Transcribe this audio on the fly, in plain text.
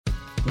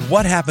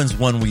What happens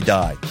when we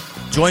die?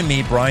 Join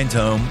me, Brian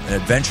Tome, an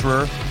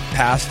adventurer,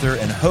 pastor,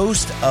 and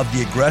host of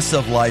the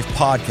Aggressive Life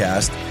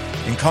podcast,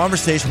 in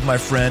conversation with my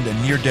friend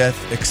and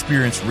near-death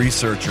experience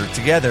researcher.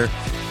 Together,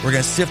 we're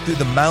going to sift through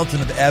the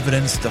mountain of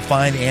evidence to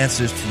find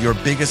answers to your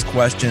biggest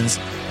questions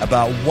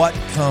about what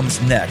comes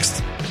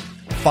next.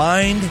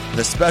 Find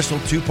the special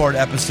 2-part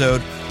episode,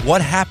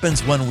 What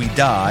Happens When We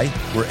Die,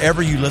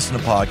 wherever you listen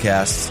to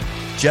podcasts.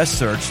 Just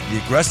search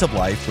The Aggressive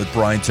Life with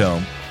Brian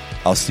Tome.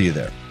 I'll see you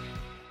there.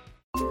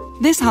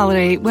 This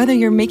holiday, whether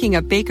you're making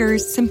a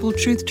Baker's Simple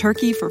Truth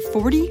turkey for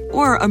 40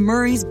 or a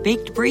Murray's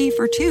Baked Brie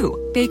for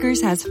 2,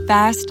 Baker's has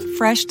fast,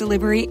 fresh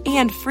delivery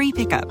and free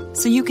pickup,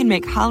 so you can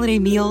make holiday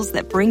meals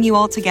that bring you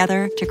all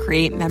together to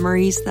create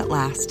memories that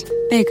last.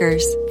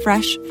 Baker's,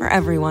 fresh for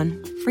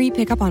everyone. Free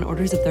pickup on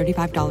orders of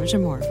 $35 or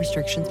more.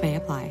 Restrictions may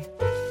apply.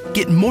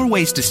 Get more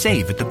ways to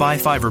save at the Buy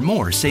 5 or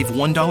More Save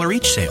 $1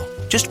 each sale.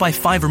 Just buy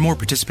 5 or more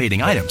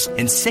participating items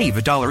and save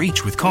 $1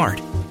 each with card.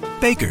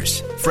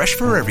 Baker's, fresh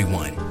for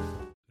everyone.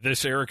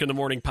 This Eric in the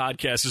Morning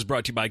podcast is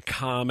brought to you by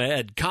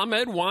ComEd.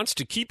 ComEd wants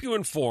to keep you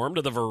informed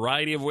of the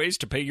variety of ways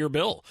to pay your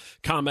bill.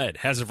 ComEd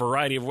has a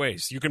variety of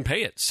ways. You can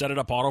pay it. Set it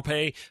up auto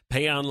pay,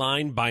 pay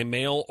online, by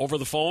mail, over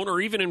the phone, or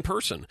even in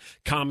person.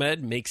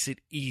 ComEd makes it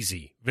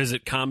easy.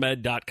 Visit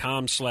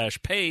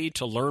ComEd.com/pay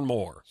to learn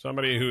more.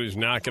 Somebody who's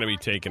not going to be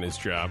taking his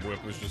job.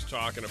 Whip was just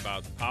talking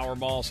about the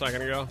Powerball a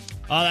second ago.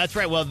 Oh, that's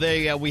right. Well,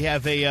 we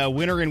have a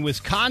winner in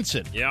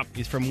Wisconsin. Yep.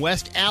 He's from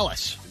West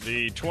Allis.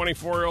 The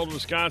 24-year-old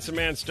Wisconsin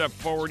man stepped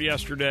forward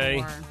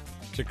yesterday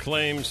to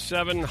claim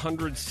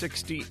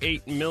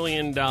 $768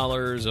 million of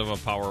a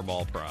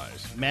Powerball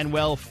prize.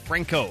 Manuel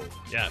Franco.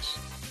 Yes.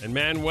 And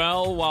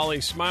Manuel, while he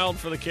smiled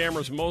for the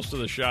cameras most of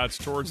the shots,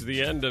 towards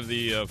the end of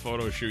the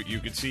photo shoot, you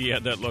could see he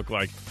had that look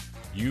like,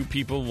 you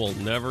people will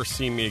never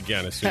see me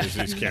again as soon as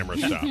these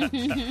cameras stop.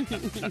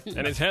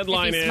 And his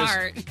headline is,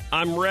 smart.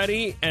 I'm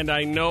ready and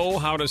I know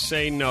how to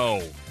say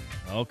no.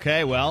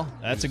 Okay, well,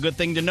 that's a good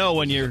thing to know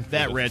when you're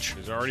that rich.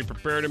 He's already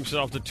prepared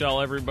himself to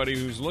tell everybody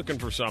who's looking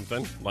for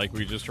something, like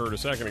we just heard a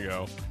second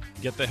ago,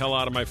 get the hell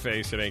out of my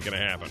face, it ain't going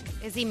to happen.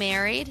 Is he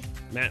married?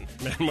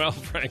 Manuel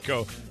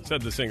Franco,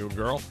 said the single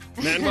girl.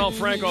 Manuel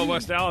Franco of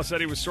West Allis said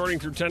he was sorting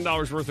through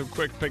 $10 worth of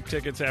quick pick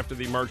tickets after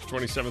the March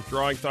 27th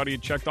drawing, thought he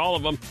had checked all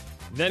of them.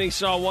 Then he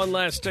saw one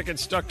last ticket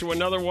stuck to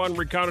another one,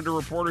 recounted to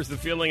reporters the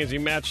feeling as he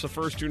matched the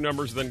first two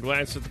numbers, then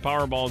glanced at the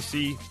Powerball and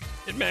see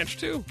it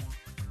matched too.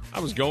 I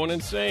was going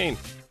insane.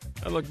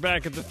 I looked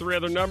back at the 3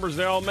 other numbers.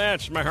 They all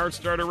matched. My heart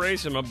started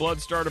racing. My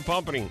blood started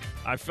pumping.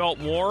 I felt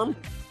warm,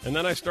 and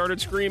then I started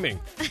screaming.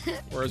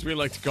 Or as we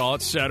like to call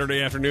it,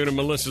 Saturday afternoon in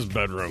Melissa's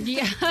bedroom.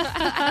 Yeah.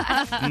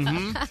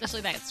 Especially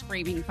that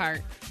screaming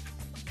part.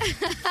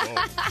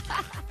 Oh.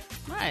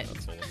 What?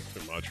 That's a little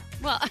too much.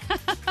 Well,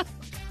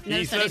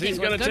 he says he's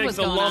going to take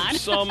the lump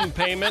sum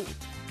payment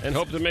and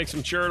hope to make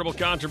some charitable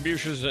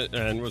contributions,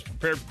 and was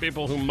prepared for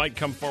people who might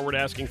come forward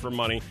asking for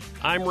money.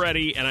 I'm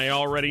ready, and I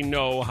already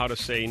know how to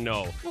say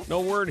no. No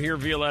word here,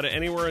 Violetta,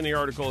 anywhere in the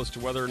article as to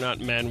whether or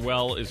not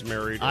Manuel is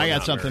married or I got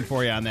not something married.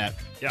 for you on that.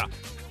 Yeah.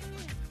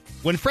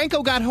 When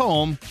Franco got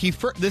home,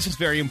 this is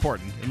very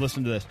important, and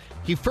listen to this.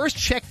 He first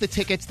checked the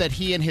tickets that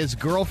he and his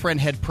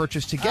girlfriend had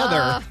purchased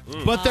together,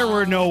 but there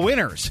were no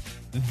winners.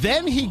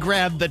 Then he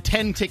grabbed the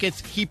 10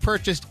 tickets he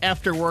purchased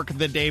after work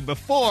the day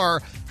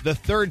before. The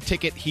third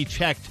ticket he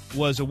checked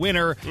was a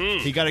winner.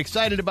 He got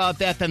excited about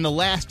that. Then the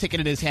last ticket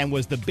in his hand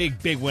was the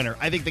big, big winner.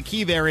 I think the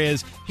key there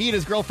is he and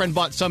his girlfriend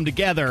bought some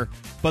together,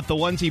 but the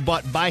ones he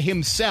bought by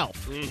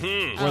himself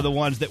were the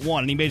ones that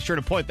won, and he made sure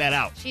to point that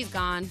out. She's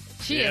gone.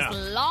 She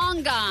is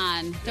long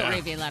gone. Don't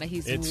worry, Violetta.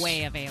 He's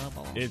way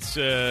available. It's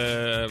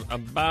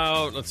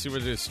about, let's see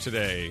what it is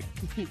today.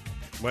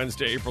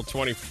 Wednesday, April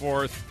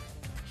 24th.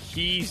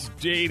 He's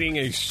dating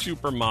a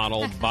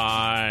supermodel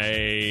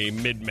by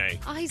mid-May.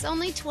 Oh, he's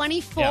only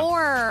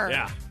 24.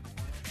 Yeah.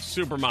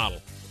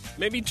 Supermodel.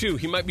 Maybe 2.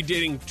 He might be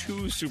dating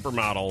 2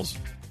 supermodels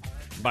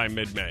by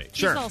mid-May.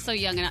 Sure. He's also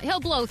young enough.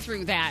 He'll blow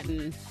through that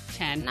in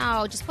 10.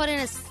 No, just put in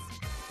his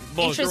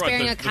Blow through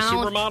interest-bearing the account.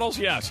 supermodels?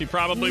 Yes, he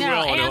probably will.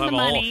 And he'll the have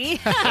money.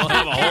 He'll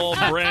have a whole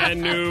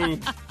brand new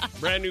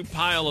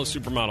pile of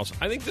supermodels.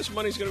 I think this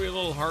money's going to be a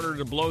little harder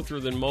to blow through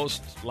than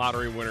most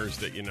lottery winners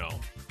that you know.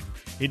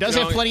 He does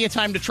have plenty of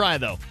time to try,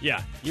 though.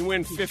 Yeah. You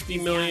win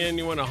 $50 million,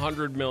 you win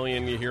 $100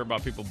 million. You hear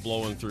about people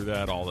blowing through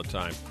that all the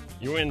time.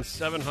 You win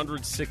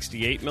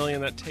 $768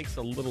 million. That takes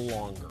a little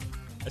longer,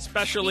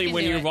 especially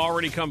when you've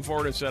already come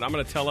forward and said, I'm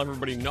going to tell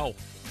everybody no.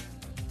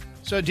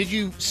 So did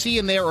you see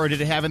in there, or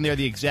did it have in there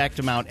the exact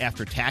amount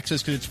after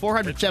taxes? Because it's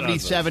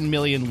 $477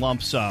 million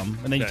lump sum,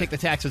 and then you take the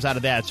taxes out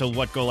of that. So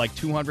what, go like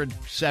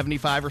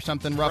 $275 or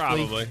something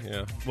roughly? Probably,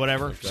 yeah.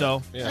 Whatever. Like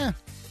so, yeah.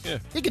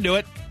 He can do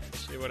it.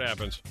 See what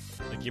happens.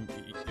 Like you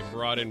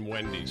brought in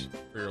Wendy's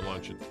for your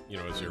lunch,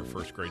 as your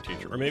first grade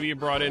teacher, or maybe you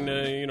brought in,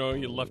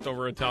 your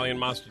leftover Italian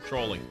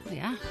masticholi.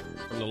 Yeah.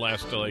 From the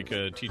last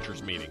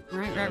teachers meeting.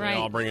 Right. They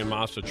all bring in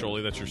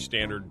masticholi. That's your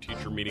standard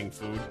teacher meeting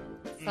food.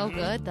 So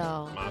good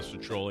though.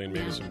 Masticholi and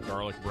maybe some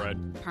garlic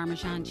bread,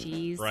 Parmesan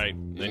cheese. Right.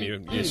 Then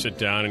you sit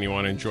down and you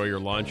want to enjoy your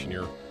lunch, and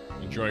you're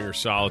enjoying your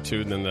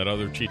solitude, and then that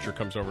other teacher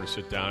comes over to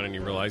sit down, and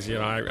you realize,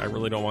 I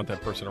really don't want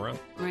that person around.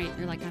 Right.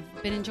 You're like,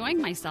 I've been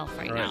enjoying myself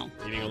right now.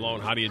 Eating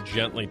alone. How do you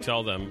gently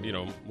tell them,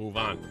 move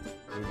on?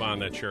 Move on,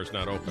 that chair's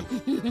not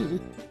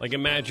open. Like,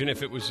 imagine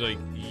if it was like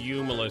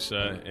you,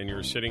 Melissa, and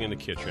you're sitting in the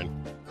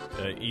kitchen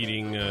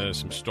eating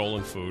some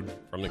stolen food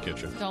from the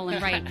kitchen. Stolen,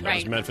 right. That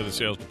was meant for the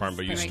sales department,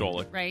 but you stole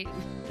it. Right.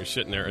 You're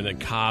sitting there, and then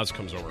Kaz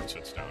comes over and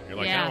sits down. You're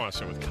like, I don't want to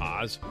sit with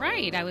Kaz.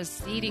 Right. I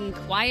was eating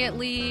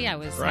quietly. I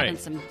was having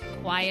some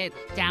quiet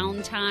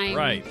downtime.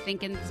 Right.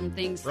 Thinking some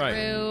things Right.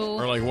 through.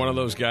 Or like one of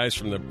those guys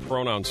from the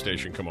pronoun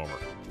station come over.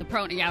 The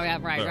pronoun. Yeah,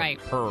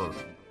 right. Her.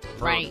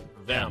 Right.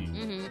 Them.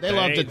 Mm-hmm. They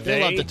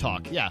love to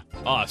talk. Yeah.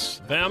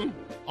 Us. Them.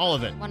 All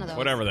of it. One of those.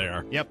 Whatever they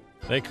are. Yep.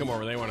 They come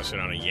over. They want to sit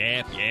down and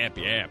yap.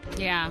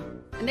 Yeah.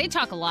 And they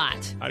talk a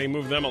lot. How do you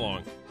move them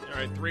along? All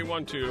right,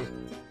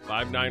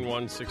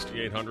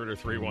 312-591-6800 or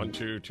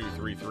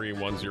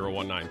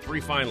 312-233-1019.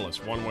 3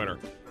 finalists, 1 winner.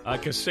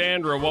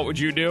 Cassandra, what would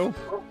you do?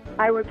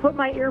 I would put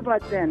my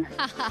earbuds in.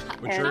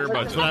 Put your earbuds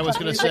That's what I in. was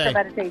going to Music say. or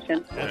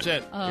meditation. That's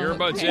it.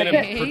 Earbuds in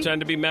and pretend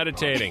to be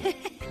meditating.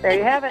 There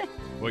you have it.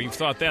 Well, you've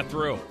thought that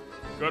through.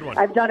 Good one.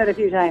 I've done it a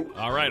few times.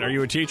 All right, are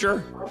you a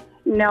teacher?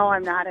 No,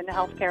 I'm not in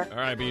healthcare. All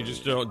right, but you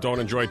just don't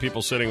enjoy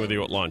people sitting with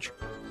you at lunch.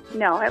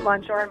 No, at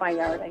lunch or in my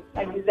yard.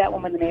 I use that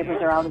one when the neighbors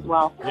are out as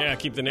well. Yeah,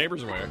 keep the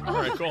neighbors away. All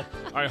right, cool.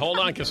 All right, hold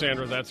on,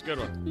 Cassandra. That's a good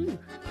one.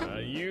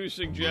 You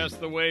suggest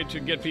the way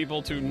to get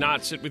people to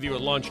not sit with you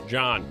at lunch,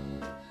 John.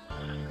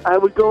 I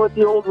would go with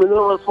the old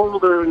manila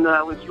folder, and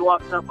when she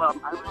walks up, I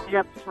really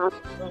have to turn.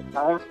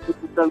 I have to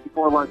get this done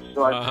before lunch,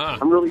 so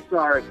I'm really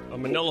sorry. A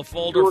manila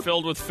folder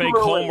filled with fake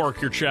early. homework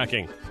you're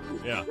checking.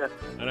 Yeah.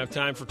 I don't have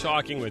time for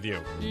talking with you.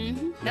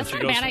 Mm-hmm. That's she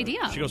not a goes- bad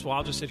idea. She goes, well,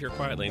 I'll just sit here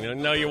quietly.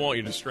 No, you won't.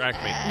 You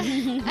distract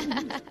me.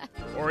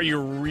 Or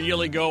you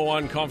really go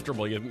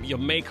uncomfortable. You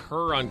make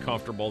her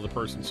uncomfortable, the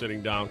person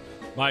sitting down,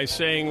 by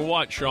saying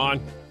what,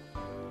 Sean?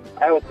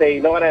 I would say,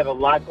 you know what, I have a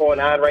lot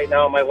going on right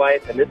now in my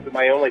life, and this is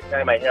my only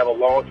time I have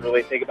alone to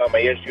really think about my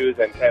issues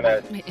and kind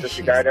of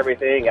disregard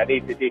everything. I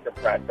need to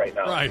decompress right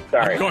now. Right.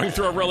 Sorry. I'm going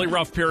through a really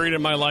rough period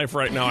in my life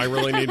right now. I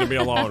really need to be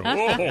alone.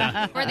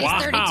 Whoa. For these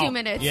 32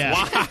 minutes. Yeah.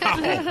 Wow.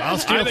 I'll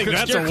I think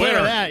that's a clear of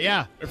winner. that,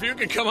 yeah. If you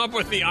could come up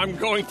with the I'm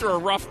going through a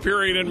rough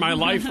period in my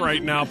life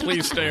right now,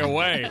 please stay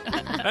away.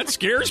 That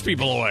scares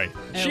people away.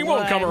 She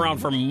won't come around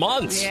for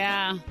months.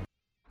 Yeah.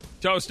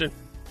 Toasting.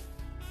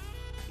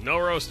 No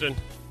roasting.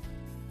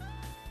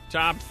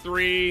 Top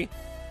 3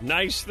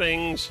 nice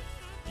things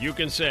you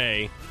can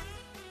say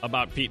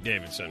about Pete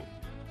Davidson.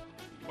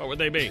 What would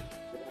they be?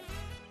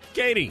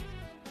 Katie.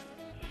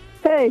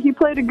 Hey, he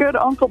played a good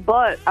Uncle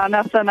Butt on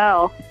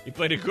SNL. He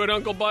played a good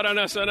Uncle Butt on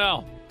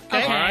SNL.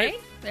 Okay. All right.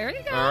 There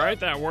you go. All right,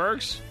 that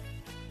works.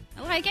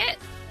 I like it.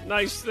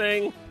 Nice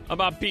thing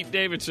about Pete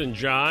Davidson,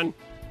 John.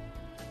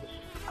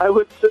 I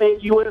would say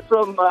you went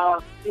from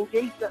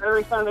engaged to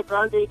Ariana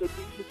Grande to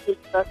DJ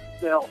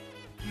Bechdel.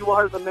 You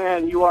are the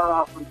man. You are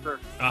awesome, sir.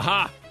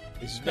 Aha.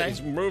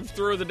 He's moved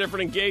through the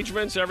different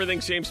engagements. Everything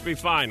seems to be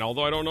fine,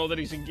 although I don't know that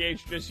he's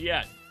engaged just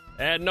yet.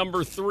 At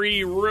number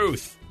 3,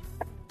 Ruth.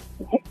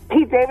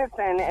 Pete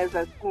Davidson is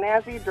a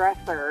snazzy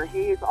dresser.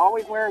 He's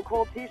always wearing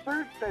cool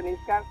T-shirts, and he's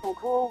got some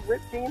cool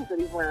ripped jeans that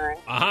he's wearing.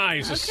 Aha,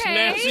 he's a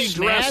Okay. snazzy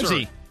dresser.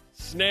 Snazzy.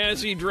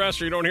 Snazzy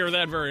dresser. You don't hear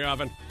that very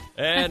often.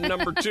 And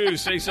number 2,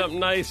 say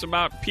something nice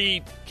about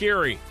Pete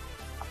Carey.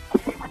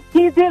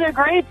 He did a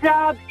great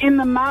job in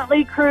the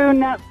Motley Crue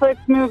Netflix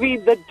movie,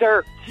 The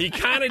Dirt. He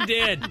kind of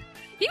did.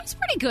 He was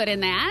pretty good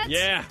in that.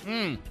 Yeah.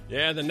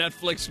 Yeah, the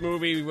Netflix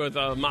movie with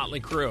Motley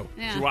Crue.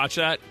 Yeah. Did you watch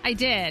that? I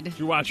did. Did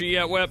you watch it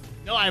yet, Whip?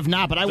 No, I have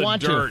not, but I The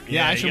want Dirt. to.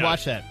 Yeah, I you should gotta-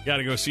 watch that. Got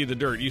to go see The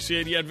Dirt. You see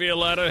it yet,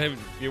 Violetta? Have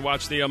you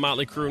watched the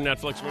Motley Crue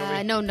Netflix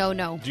movie?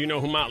 No. Do you know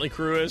who Motley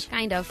Crue is?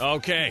 Kind of.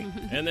 Okay.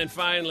 And then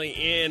finally,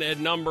 in at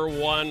number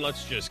 1,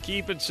 let's just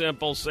keep it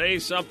simple. Say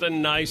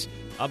something nice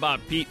about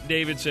Pete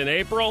Davidson.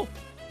 April?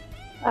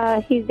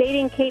 He's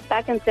dating Kate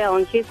Beckinsale,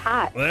 and she's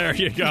hot. There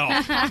you go.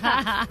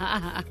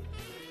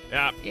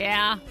 Yeah,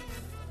 Yeah.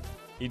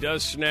 he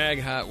does snag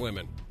hot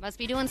women. Must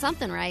be doing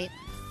something right.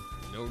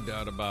 No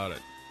doubt about it.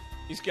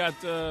 He's got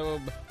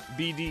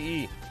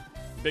BDE,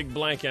 big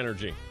blank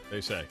energy,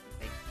 they say.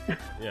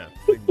 Yeah,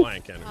 big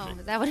blank energy. Oh,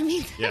 is that what it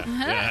means? Yeah,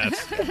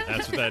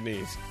 that's what that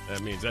means. That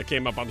means that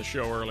came up on the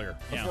show earlier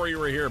before you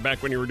were here,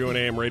 back when you were doing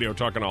AM radio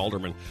talking to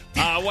aldermen.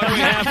 What do we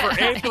have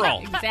for April?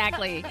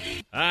 Exactly.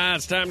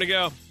 It's time to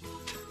go.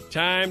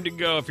 Time to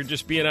go. If you're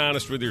just being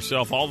honest with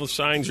yourself, all the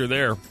signs are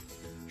there.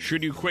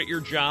 Should you quit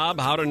your job?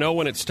 How to know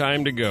when it's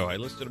time to go. I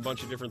listed a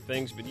bunch of different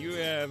things, but you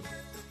have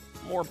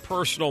more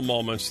personal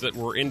moments that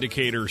were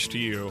indicators to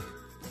you.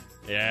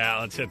 Yeah,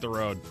 let's hit the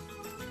road.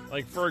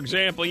 Like, for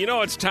example, you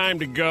know it's time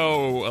to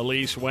go,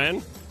 Elise,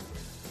 when?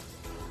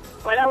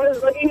 When I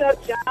was looking up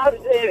jobs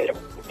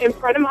in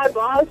front of my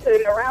boss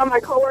and around my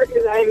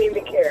coworkers, I didn't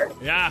even care.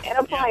 Yeah. And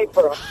applying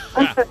for them.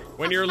 Yeah.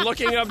 When you're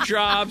looking up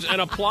jobs and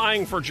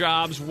applying for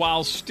jobs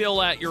while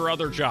still at your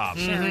other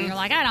jobs. Sure. You're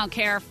like, I don't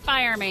care.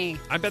 Fire me.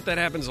 I bet that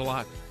happens a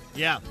lot.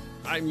 Yeah.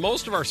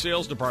 Most of our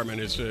sales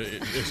department is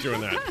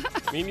doing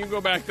that. I mean, you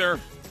go back there,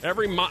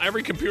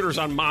 Every computer's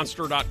on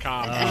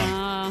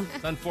monster.com.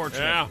 It's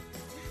unfortunate.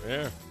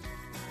 Yeah.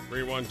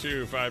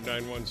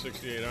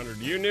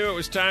 312-591-6800. You knew it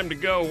was time to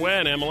go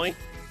when, Emily?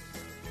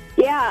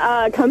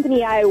 Yeah, a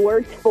company I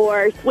worked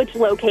for switched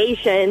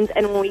locations,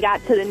 and when we got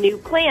to the new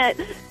plant,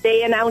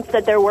 they announced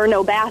that there were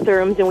no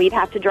bathrooms, and we'd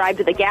have to drive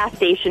to the gas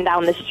station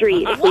down the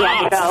street if we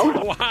had to go.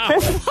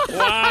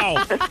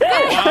 Wow.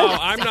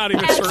 I'm not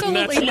even certain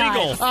that's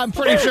legal. I'm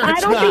pretty sure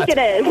it's not. I don't think it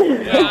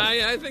is.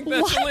 Yeah, I think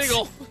that's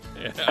illegal.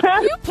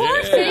 Yeah. You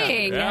poor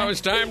thing. Yeah, it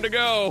was time to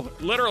go.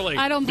 Literally.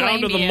 I don't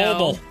blame down to the you.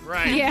 mobile.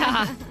 Right.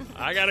 Yeah.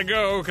 I got to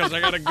go because I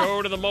got to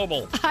go to the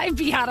mobile. I'd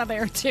be out of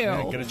there,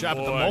 too. Get a job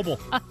at the mobile.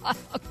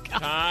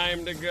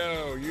 Time to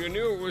go. You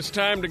knew it was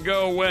time to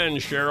go when,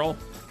 Cheryl?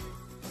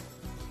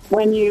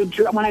 When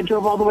I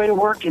drove all the way to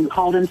work and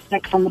called in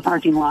sick from the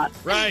parking lot.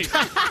 Right.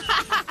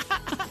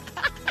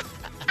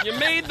 You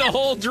made the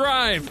whole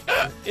drive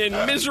in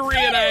misery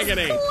and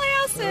agony.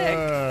 Classic.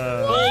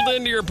 Pulled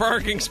into your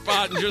parking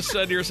spot and just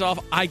said to yourself,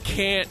 I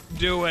can't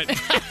do it.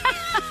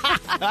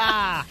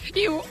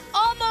 You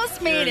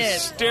almost made You're it.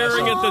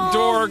 staring at the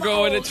door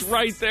going, it's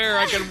right there.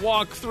 I can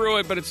walk through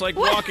it, but it's like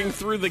walking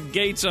through the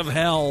gates of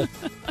hell.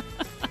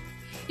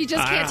 You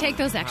just can't take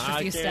those extra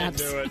few I can't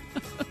steps. do it.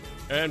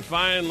 And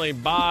finally,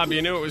 Bob,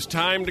 you knew it was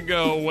time to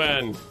go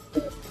when?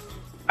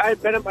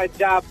 I've been at my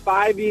job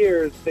 5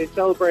 years. They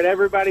celebrate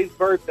everybody's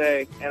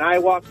birthday, and I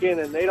walk in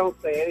and they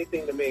don't say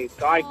anything to me,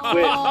 so I quit.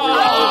 Man.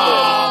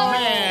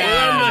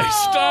 When they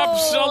stop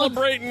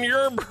celebrating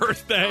your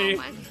birthday,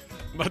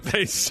 but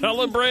they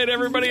celebrate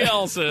everybody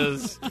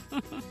else's.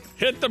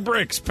 Hit the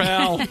bricks,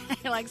 pal.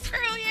 You're like, screw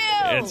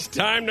you. It's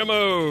time to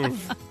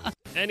move.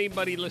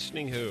 Anybody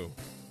listening who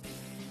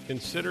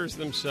considers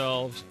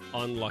themselves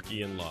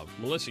unlucky in love?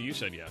 Melissa, you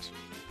said yes.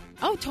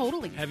 Oh,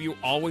 totally. Have you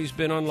always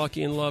been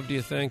unlucky in love, do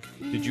you think?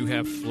 Did you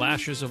have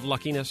flashes of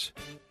luckiness?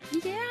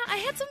 Yeah, I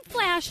had some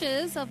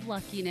flashes of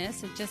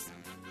luckiness. It just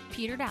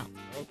petered out.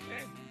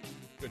 Okay.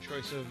 Good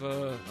choice of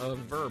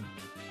verb.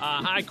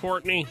 Hi,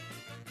 Courtney.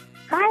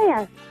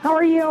 Hi, how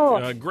are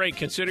you? Great.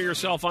 Consider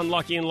yourself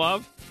unlucky in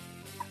love?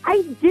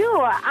 I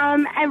do.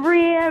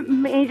 Every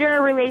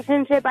major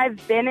relationship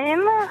I've been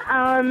in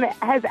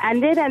has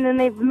ended, and then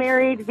they've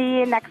married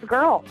the next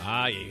girl.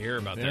 You hear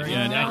about that. Very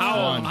Yeah.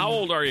 Now, nice. how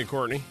old are you,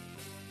 Courtney?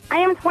 I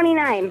am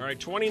 29. All right,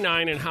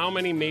 29. And how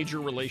many major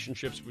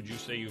relationships would you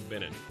say you've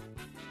been in?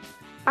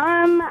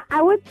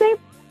 I would say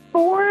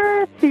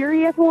 4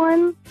 serious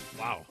ones.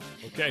 Wow.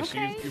 Okay, so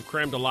you've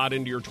crammed a lot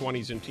into your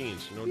 20s and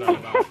teens, no doubt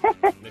about it.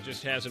 And it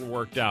just hasn't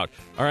worked out.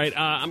 All right,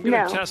 I'm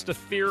going to test a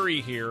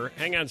theory here.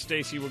 Hang on,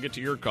 Stacy, we'll get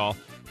to your call.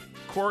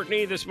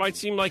 Courtney, this might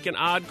seem like an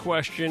odd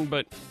question,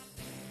 but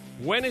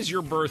when is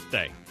your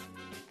birthday?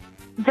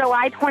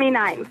 July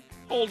 29th.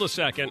 Hold a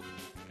second.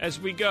 As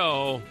we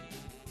go,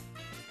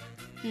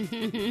 we're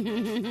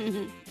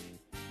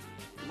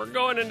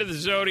going into the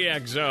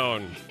zodiac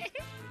zone.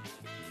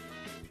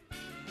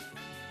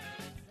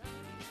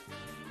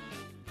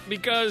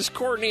 Because,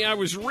 Courtney, I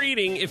was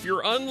reading, if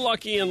you're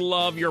unlucky in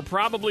love, you're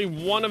probably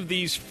one of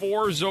these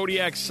 4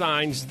 zodiac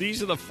signs.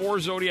 These are the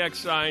 4 zodiac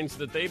signs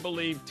that they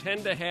believe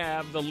tend to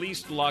have the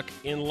least luck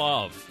in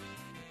love.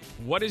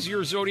 What is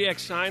your zodiac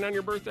sign on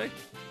your birthday?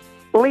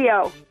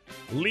 Leo.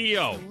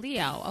 Leo.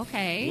 Leo,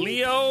 okay.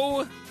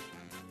 Leo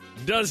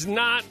does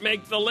not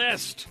make the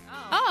list.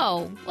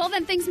 Oh, well,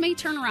 then things may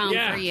turn around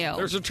for you.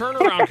 There's a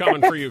turnaround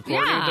coming for you,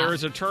 Courtney. Yeah. There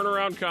is a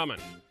turnaround coming.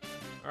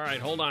 All right,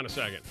 hold on a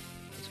second.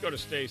 Let's go to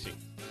Stacy.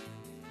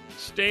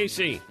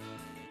 Stacy.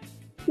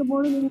 Good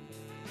morning.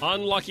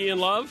 Unlucky in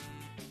love?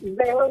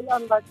 Very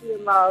unlucky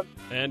in love.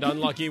 And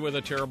unlucky with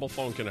a terrible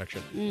phone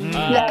connection.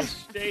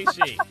 Yes.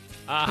 Stacy,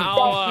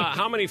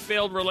 how many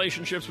failed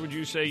relationships would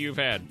you say you've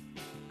had?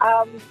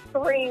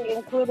 3,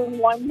 including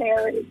 1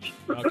 marriage.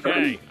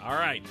 Okay, all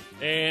right.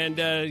 And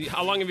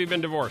how long have you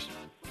been divorced?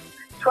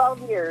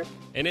 12 years.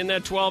 And in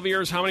that 12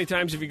 years, how many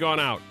times have you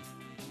gone out?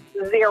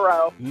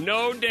 0.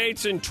 No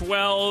dates in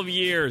 12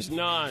 years.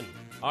 None.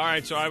 All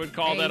right, so I would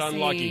call that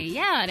unlucky.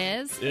 Yeah, it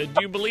is.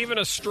 Do you believe in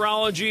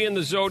astrology and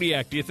the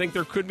zodiac? Do you think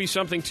there could be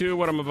something to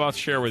what I'm about to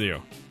share with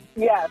you?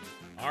 Yes.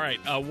 All right,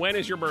 when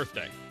is your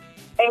birthday?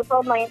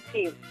 April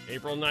 19th.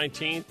 April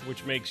 19th,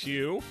 which makes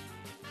you?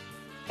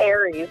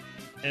 Aries.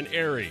 An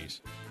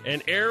Aries.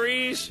 And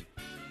Aries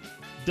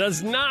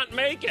does not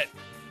make it.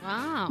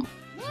 Wow.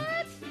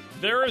 What?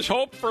 There is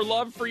hope for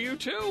love for you,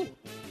 too.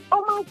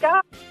 Oh, my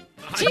God.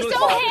 She's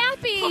so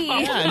happy.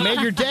 Yeah, it made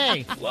your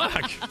day.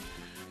 Look.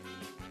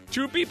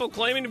 2 people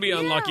claiming to be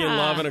unlucky in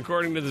love, and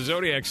according to the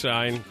zodiac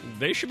sign,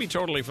 they should be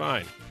totally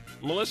fine.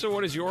 Melissa,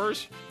 what is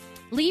yours?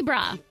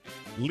 Libra.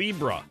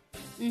 Libra.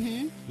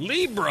 Mm-hmm.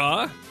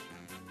 Libra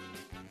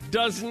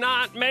does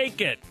not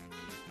make it.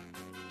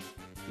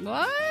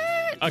 What?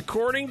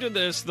 According to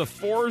this, the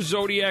 4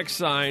 zodiac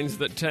signs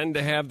that tend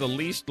to have the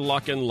least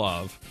luck in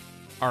love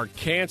are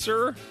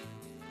Cancer,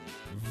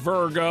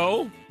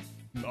 Virgo.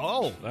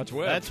 Oh, that's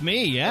Whip. That's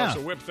me, yeah. Oh,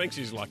 so Whip thinks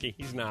he's lucky.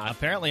 He's not.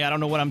 Apparently, I don't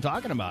know what I'm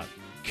talking about.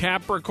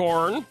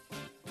 Capricorn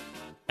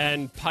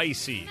and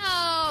Pisces.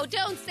 Oh, No,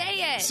 don't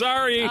say it.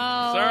 Sorry. Oh,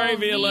 Sorry,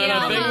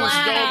 Violetta. Things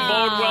don't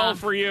bode well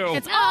for you.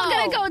 It's all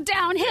going to go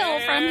downhill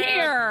from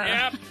here.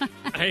 Yep.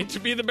 I hate to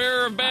be the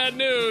bearer of bad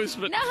news,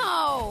 but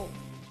No.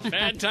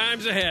 bad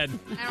times ahead.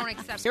 I don't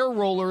accept Hair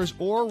rollers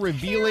or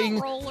revealing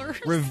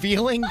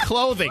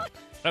clothing.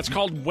 That's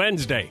called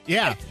Wednesday.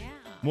 Yeah.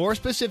 More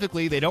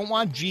specifically, they don't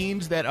want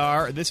jeans that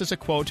are, this is a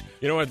quote.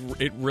 You know what?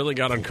 It really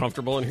got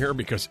uncomfortable in here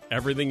because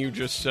everything you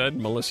just said,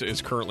 Melissa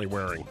is currently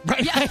wearing.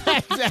 Right.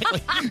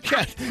 Exactly.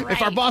 Yeah. Right.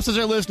 If our bosses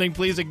are listening,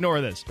 please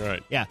ignore this.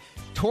 Right. Yeah.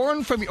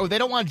 Torn from, they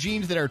don't want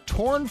jeans that are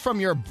torn from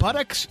your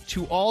buttocks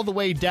to all the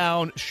way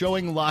down,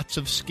 showing lots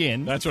of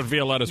skin. That's what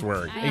Violetta's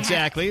wearing.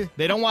 Exactly.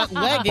 They don't want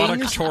leggings.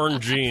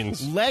 Buttock-torn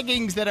jeans.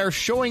 Leggings that are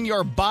showing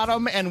your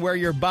bottom and where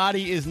your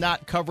body is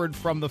not covered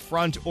from the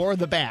front or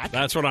the back.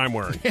 That's what I'm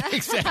wearing.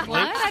 Exactly.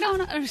 What? I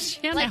don't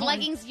understand. Like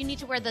leggings, you need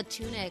to wear the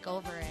tunic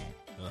over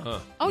it. Uh-huh.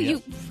 Oh, Yeah.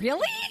 you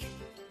really?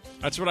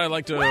 That's what I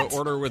like to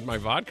order with my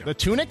vodka. The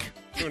tunic?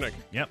 Tunic.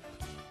 Yep.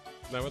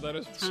 Is that what that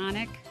is?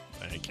 Tonic.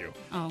 Thank you.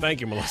 Oh. Thank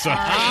you, Melissa.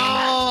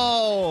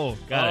 Oh,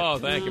 got it. Oh,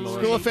 thank you,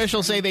 Melissa. School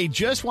officials say they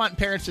just want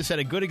parents to set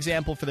a good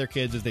example for their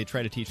kids as they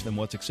try to teach them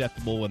what's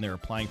acceptable when they're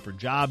applying for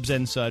jobs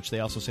and such. They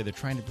also say they're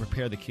trying to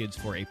prepare the kids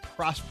for a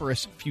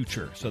prosperous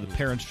future, so the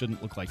parents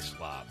shouldn't look like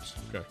slobs.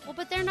 Okay. Well,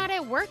 but they're not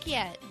at work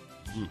yet.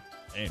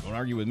 Hey, don't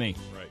argue with me.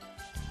 Right.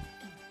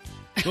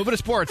 A little bit of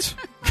sports.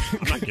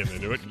 I'm not getting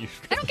into it.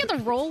 I don't get the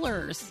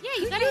rollers. Yeah,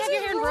 you gotta Who's have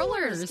your in hair in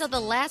rollers till the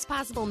last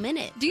possible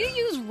minute. Do you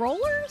use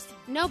rollers?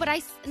 No, but I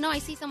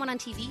see someone on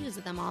TV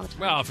using them all the time.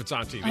 Well, if it's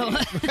on TV.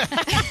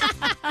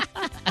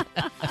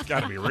 It's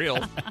got to be real.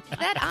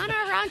 That Anna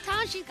around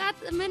town, she's got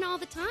them in all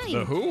the time.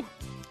 The who?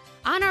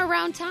 Anna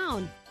around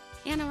town.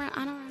 Anna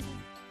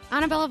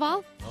Annabella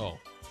Val? Oh,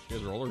 she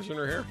has rollers in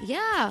her hair?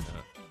 Yeah.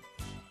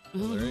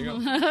 Well, there you go.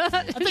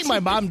 I think my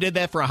mom did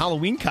that for a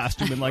Halloween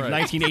costume in like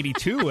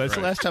 1982. That's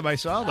the last time I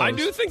saw those. I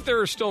do think there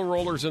are still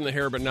rollers in the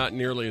hair, but not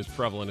nearly as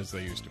prevalent as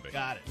they used to be.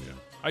 Got it. Yeah.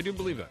 I do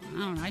believe that. I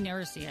don't know. I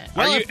never see it.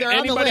 Well, Are you if they're on the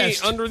anybody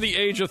list- under the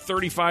age of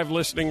 35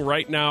 listening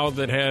right now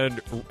that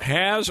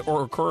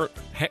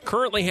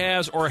currently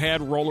has or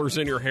had rollers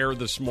in your hair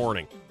this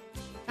morning?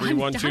 I'm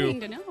dying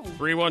to know.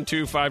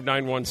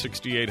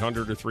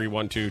 312-591-6800 or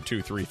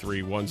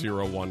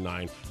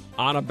 312-233-1019.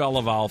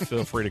 Annabella Val,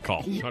 feel free to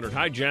call. 100.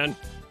 Hi, Jen.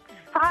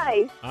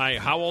 Hi, Hi,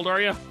 how old are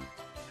you?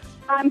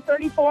 I'm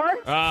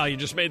 34. You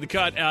just made the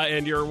cut,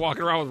 and you're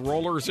walking around with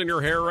rollers in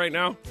your hair right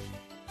now?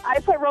 I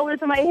put rollers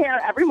in my hair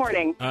every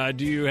morning.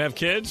 Do you have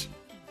kids?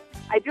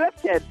 I do have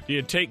kids. Do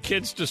you take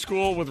kids to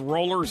school with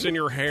rollers in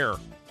your hair?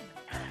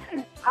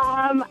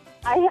 I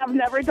have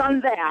never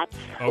done that.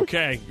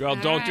 Okay, well,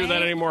 don't do that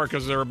right. anymore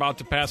because they're about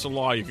to pass a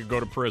law. You could go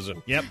to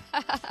prison. Yep.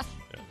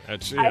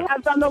 That's I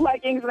have done the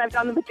leggings and I've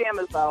done the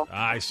pajamas, though.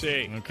 I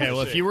see. Okay, well,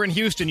 if you were in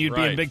Houston, you'd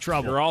be in big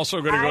trouble. You're also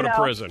going to go I to know.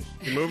 prison.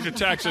 You move to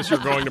Texas, you're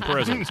going to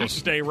prison. So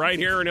stay right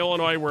here in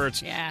Illinois where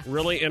it's Yeah.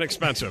 really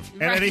inexpensive.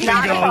 And anything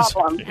Not a goes.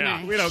 problem.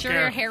 Yeah, we don't sure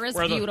care. your hair is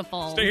Where the-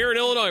 beautiful. Stay here in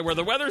Illinois where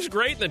the weather's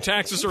great and the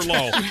taxes are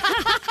low.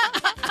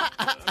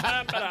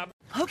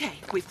 Okay,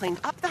 we've cleaned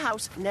up the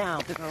house, now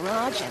the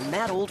garage and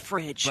that old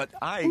fridge. But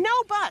No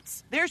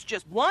buts! There's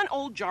just one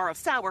old jar of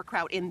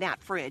sauerkraut in that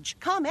fridge.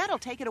 ComEd will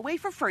take it away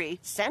for free.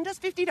 Send us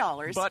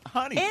 $50. But,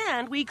 honey...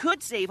 And we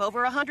could save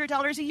over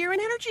 $100 a year in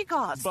energy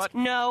costs. But...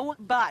 No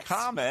buts.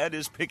 ComEd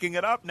is picking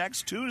it up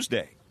next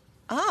Tuesday.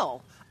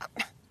 Oh.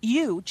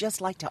 You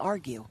just like to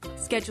argue.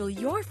 Schedule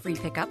your free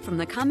pickup from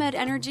the ComEd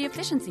Energy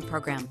Efficiency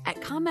Program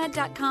at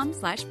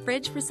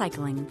ComEd.com/fridge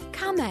recycling.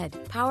 ComEd,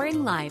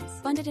 powering lives.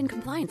 Funded in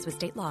compliance with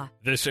state law.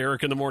 This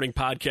Eric in the Morning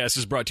podcast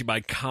is brought to you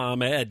by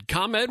ComEd.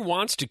 ComEd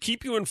wants to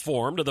keep you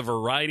informed of the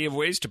variety of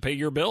ways to pay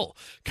your bill.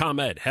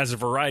 ComEd has a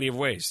variety of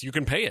ways you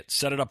can pay it.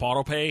 Set it up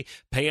auto pay,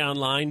 pay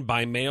online,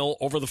 by mail,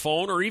 over the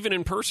phone, or even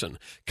in person.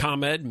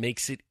 ComEd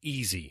makes it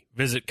easy.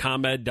 Visit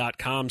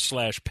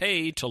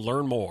ComEd.com/pay to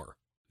learn more.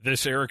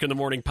 This Eric in the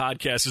Morning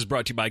podcast is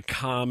brought to you by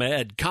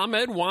ComEd.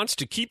 ComEd wants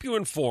to keep you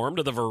informed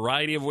of the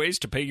variety of ways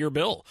to pay your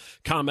bill.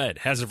 ComEd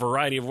has a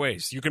variety of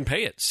ways you can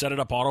pay it. Set it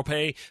up auto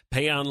pay,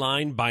 pay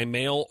online, by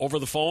mail, over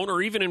the phone, or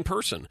even in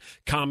person.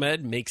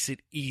 ComEd makes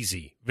it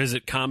easy.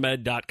 Visit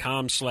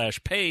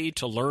ComEd.com/pay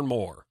to learn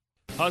more.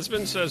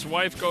 Husband says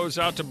wife goes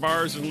out to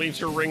bars and leaves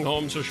her ring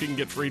home so she can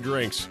get free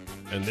drinks.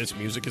 And this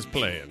music is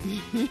playing.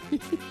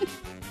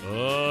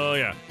 Oh,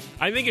 yeah.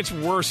 I think it's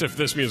worse if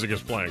this music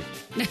is playing.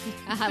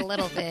 A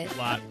little bit. A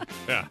lot.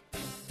 Yeah.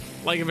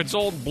 Like if it's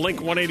old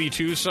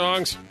Blink-182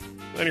 songs,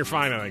 then you're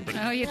fine, I think. But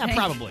Oh, you Yeah, think?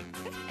 probably.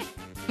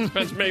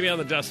 depends maybe on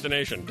the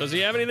destination. Does he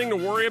have anything to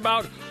worry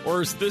about,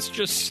 or is this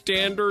just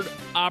standard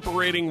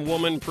operating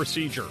woman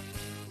procedure?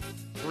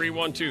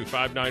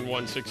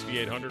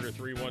 312-591-6800 or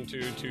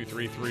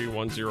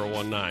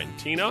 312-233-1019.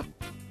 Tina?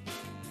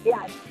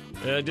 Yes.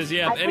 Does he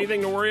have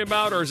anything to worry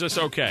about, or is this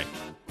okay?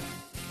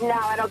 No,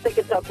 I don't think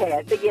it's okay.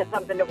 I think you have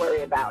something to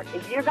worry about.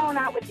 If you're going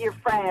out with your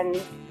friends,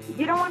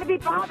 you don't want to be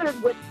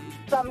bothered with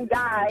some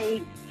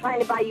guy trying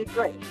to buy you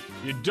drinks.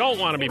 You don't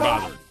want to be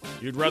bothered.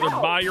 You'd rather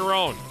buy your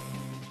own.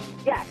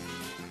 Yes.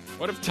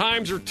 What if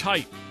times are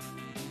tight?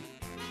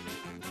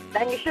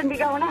 then you shouldn't be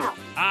going out.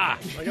 Ah,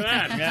 look at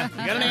that. Yeah,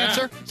 you got an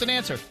answer? It's an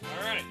answer.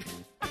 All right.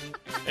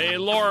 Hey,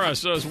 Laura,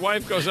 so his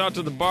wife goes out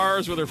to the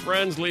bars with her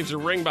friends, leaves her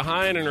ring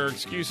behind, and her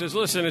excuse is,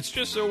 listen, it's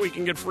just so we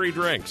can get free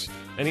drinks.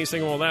 And he's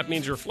thinking, well, that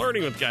means you're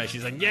flirting with guys.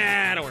 She's like,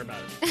 yeah, don't worry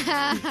about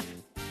it.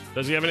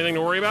 Does he have anything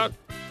to worry about?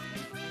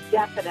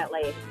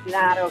 Definitely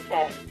not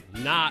okay.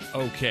 Not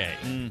okay.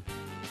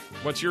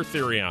 What's your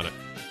theory on it?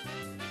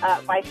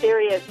 My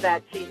theory is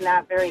that she's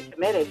not very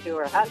committed to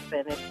her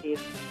husband if she's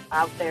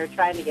out there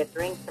trying to get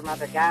drinks from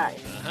other guys.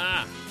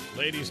 Aha.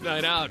 Ladies'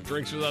 night out,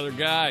 drinks with other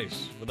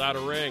guys without a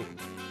ring.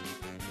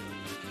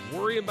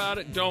 Worry about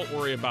it, don't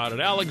worry about it.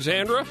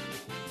 Alexandra?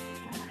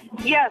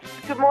 Yes,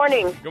 good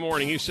morning. Good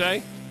morning. You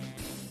say?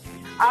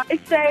 I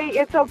say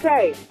it's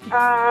okay.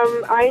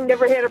 I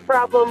never had a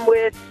problem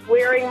with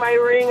wearing my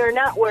ring or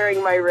not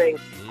wearing my ring.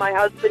 My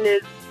husband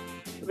is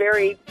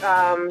very,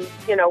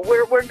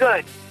 we're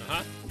good.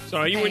 Uh-huh.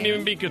 So you wouldn't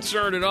even be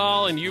concerned at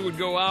all, and you would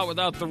go out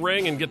without the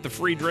ring and get the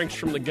free drinks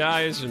from the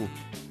guys and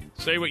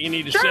say what you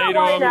need to say to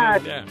why them.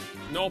 not? Yeah,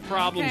 no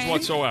problems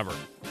whatsoever.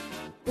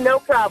 No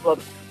problem.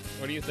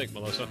 What do you think,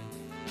 Melissa?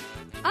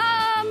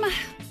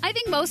 I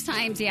think most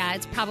times, yeah,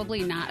 it's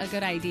probably not a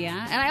good idea.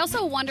 And I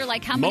also wonder,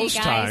 like, how many Most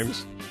guys...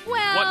 times?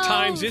 Well... What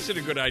times is it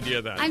a good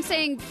idea, then? I'm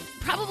saying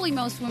probably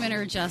most women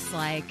are just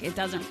like,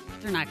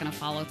 they're not going to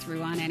follow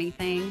through on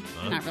anything.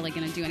 They're not really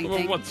going to do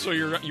anything. Well, so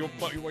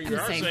what you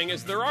are saying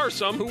is there are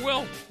some who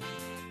will.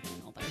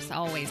 Well, there's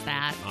always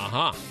that.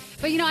 Uh-huh.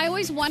 But, I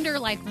always wonder,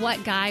 like,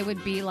 what guy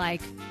would be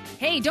like,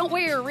 hey, don't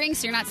wear your ring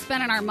so you're not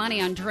spending our money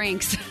on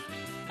drinks.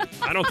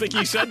 I don't think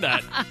he said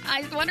that.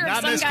 I wonder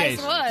Not if in some this guys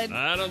case. would.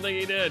 I don't think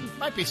he did.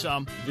 Might be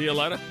some.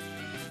 Violetta?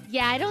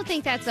 Yeah, I don't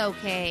think that's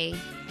okay.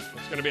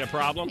 It's going to be a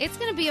problem? It's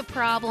going to be a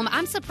problem.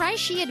 I'm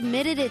surprised she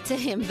admitted it to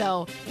him,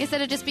 though,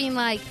 instead of just being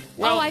like,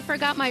 Well- I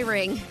forgot my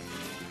ring.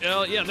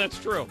 Well, yeah, that's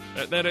true.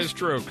 That is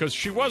true, because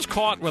she was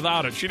caught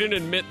without it. She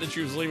didn't admit that she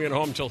was leaving it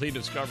home until he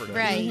discovered it.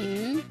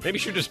 Right. Maybe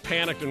she just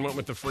panicked and went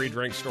with the free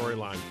drink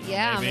storyline.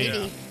 Yeah,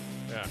 maybe.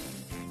 Yeah.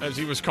 As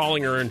he was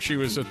calling her and she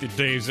was at the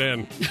Days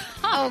Inn.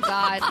 Oh,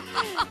 God.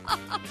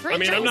 I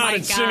mean, I'm not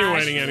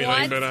insinuating anything,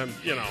 What? but I'm,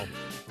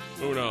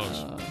 who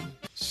knows?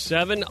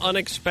 7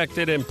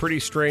 unexpected and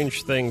pretty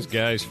strange things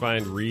guys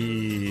find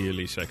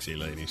really sexy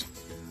ladies.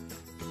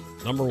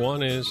 Number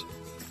 1 is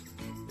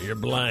you're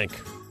blank.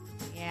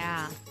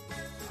 Yeah.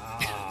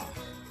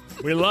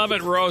 We love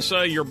it,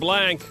 Rosa. You're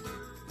blank.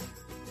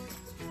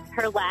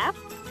 Her laugh?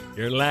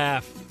 Your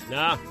laugh.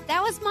 Nah.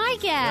 That was my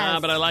guess. Nah,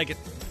 but I like it.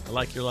 I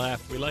like your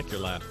laugh. We like your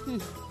laugh.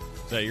 Is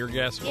that your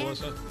guess,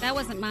 Melissa? That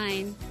wasn't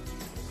mine.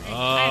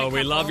 Oh,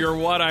 we love your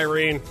what,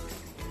 Irene?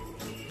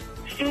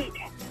 Feet.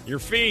 Your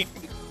feet.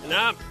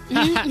 Nope.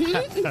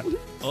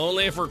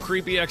 Only if we're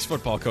creepy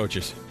ex-football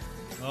coaches.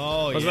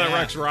 Oh, Wasn't that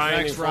Rex Ryan,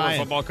 Rex the former Ryan.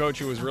 football coach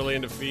who was really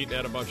into feet and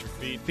had a bunch of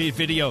feet Feed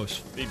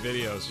videos.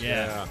 videos?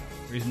 Yeah.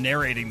 He's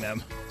narrating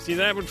them. See,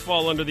 that would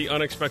fall under the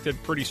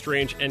unexpected, pretty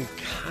strange, and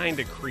kind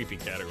of creepy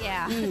category.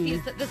 Yeah.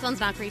 This one's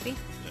not creepy.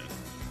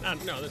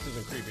 No, this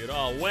isn't creepy at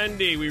all.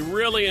 Wendy, we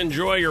really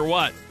enjoy your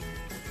what?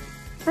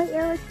 Hi,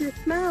 Eric, your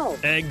smell.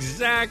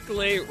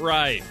 Exactly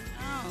right.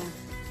 Oh.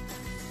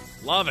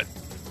 Love it.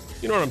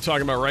 You know what I'm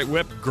talking about, right,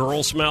 Whip?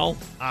 Girl smell.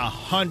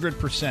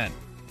 100%.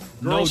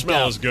 Girl smell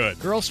doubt. is good.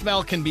 Girl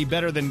smell can be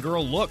better than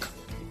girl look.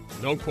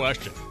 No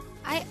question.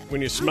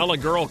 When you smell a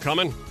girl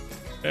coming,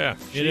 yeah,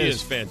 she It is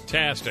is.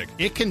 fantastic.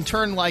 It can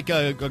turn like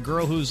a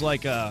girl who's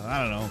like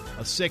a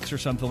 6 or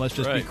something. Let's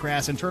just be Right.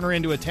 crass and turn her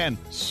into a 10.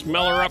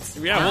 Smell her up.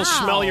 Yeah, we'll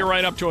smell you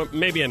right up to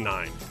maybe a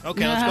 9.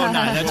 Okay, let's go 9.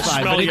 That's We'll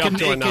fine. smell But you up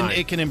to a 9.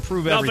 it can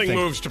improve Nothing everything.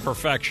 moves to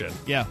perfection.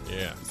 Yeah.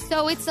 Yeah.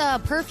 So it's a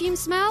perfume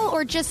smell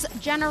or just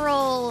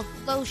general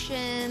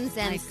lotions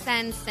and Like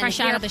scents and fresh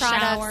out hair of the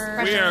products? shower.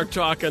 fresh We out- are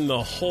talking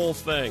the whole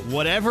thing.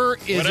 Whatever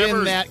is Whatever's-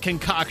 in that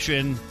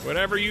concoction.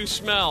 Whatever you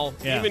smell,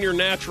 Yeah. even your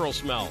natural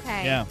smell.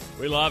 Okay. Yeah.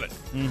 We love it.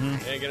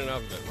 Can't get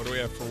enough of it. What do we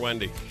have for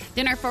Wendy?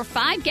 Dinner for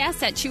 5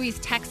 guests at Chewy's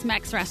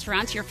Tex-Mex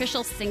restaurants, your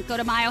official Cinco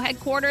de Mayo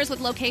headquarters with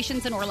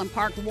locations in Orland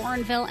Park,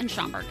 Warrenville, and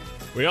Schaumburg.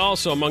 We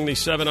also, among these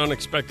 7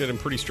 unexpected and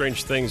pretty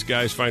strange things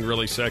guys find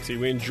really sexy,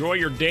 we enjoy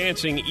your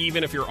dancing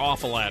even if you're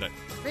awful at it.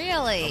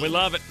 Really? We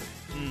love it.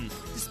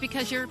 Just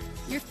because you're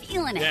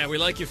feeling it. Yeah, we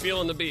like you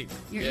feeling the beat.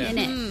 You're Yeah. in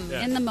it,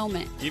 Yeah. in the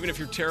moment. Even if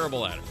you're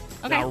terrible at it.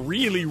 Okay. Now,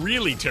 really,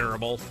 really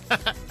terrible,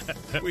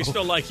 we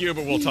still like you,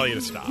 but we'll tell you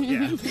to stop.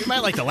 Yeah. You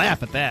might like to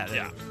laugh at that.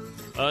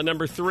 Yeah.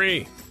 Number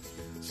 3.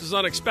 This is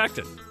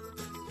unexpected.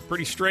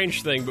 Pretty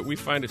strange thing, but we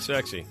find it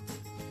sexy.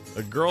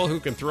 A girl who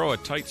can throw a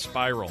tight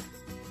spiral.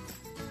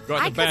 Go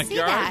out I in the could see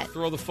backyard, that.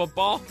 throw the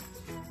football.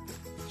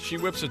 She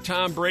whips a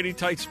Tom Brady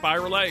tight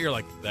spiral at you. You're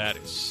like, that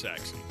is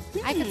sexy.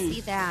 I could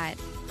see that.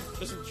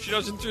 She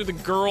doesn't do the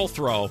girl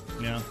throw.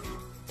 Yeah.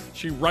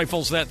 She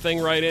rifles that thing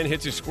right in,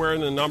 hits you square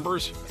in the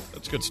numbers.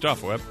 That's good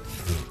stuff, Webb.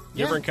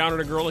 You ever encountered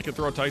a girl that could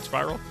throw a tight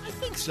spiral? I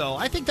think so.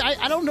 I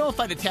don't know if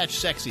I'd attach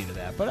sexy to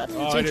that, but I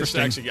mean, it's It is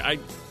interesting. sexy.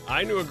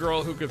 I knew a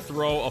girl who could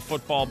throw a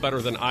football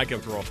better than I can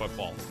throw a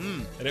football.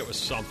 And it was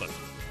something.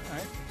 All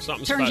right.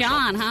 Something Turned you special.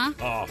 on, huh?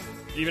 Oh,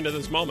 even to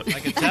this moment. I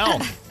can tell.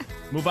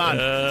 Move on.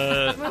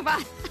 Move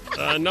on.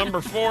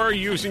 Number 4,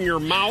 using your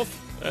mouth.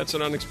 That's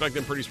an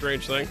unexpected, pretty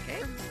strange thing.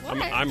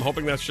 Okay. I'm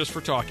hoping that's just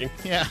for talking.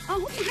 Yeah.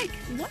 Oh, like,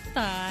 what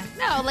the?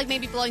 No, like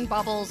maybe blowing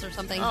bubbles or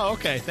something. Oh,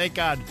 okay. Thank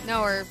God.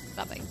 No, or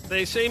something.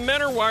 They say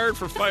men are wired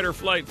for fight or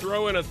flight.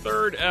 Throw in a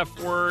third F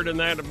word, and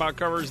that about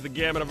covers the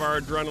gamut of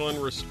our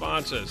adrenaline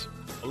responses.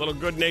 A little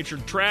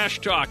good-natured trash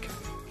talk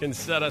can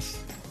set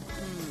us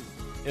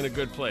in a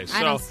good place.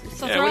 So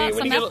throw out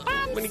some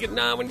F-bombs? When you get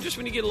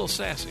a little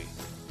sassy.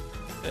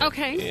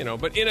 Okay. You know,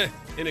 but in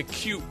a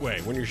cute way.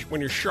 When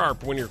you're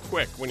sharp, when you're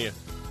quick, when you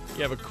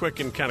have a quick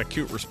and kind of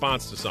cute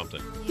response to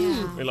something.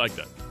 Yeah. We like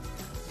that.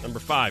 Number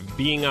 5,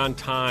 being on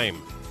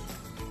time.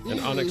 An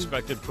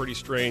unexpected, pretty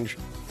strange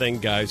thing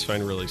guys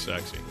find really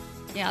sexy.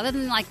 Yeah, other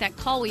than like that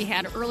call we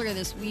had earlier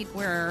this week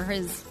where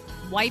his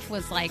wife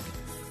was like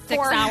 6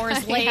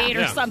 hours late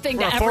or something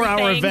For to a 4-hour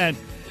everything. event.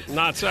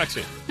 Not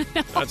sexy.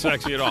 Not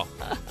sexy at all.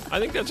 I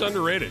think that's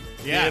underrated.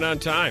 Yeah. Being on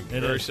time.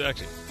 It Very is.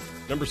 sexy.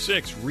 Number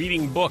 6,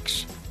 reading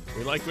books.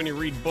 We like when you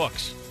read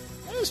books.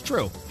 That is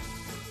true.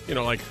 You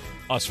know, like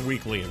Us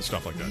Weekly and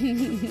stuff like that.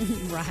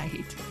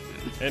 Right.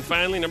 And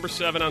finally, number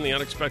 7 on the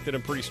unexpected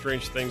and pretty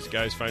strange things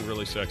guys find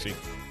really sexy.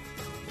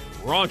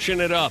 Raunching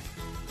it up.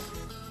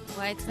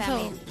 What's that So,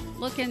 mean?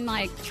 looking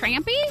like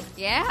trampy?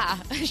 Yeah.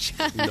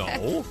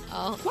 No.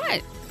 Oh.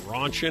 What?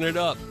 Raunching it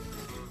up.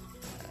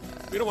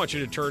 We don't want you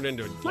to turn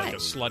into like What? a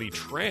slutty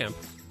tramp.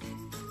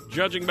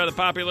 Judging by the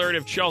popularity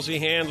of Chelsea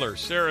Handler,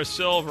 Sarah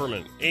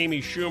Silverman,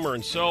 Amy Schumer,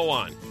 and so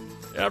on,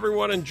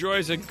 everyone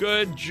enjoys a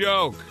good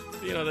joke.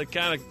 You know, that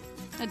kind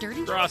A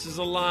dirty of joke? crosses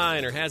a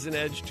line or has an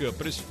edge to it,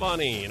 but is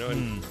funny, you know,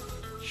 and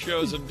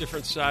shows a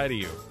different side of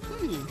you.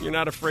 You're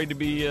not afraid to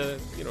be, to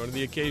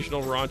the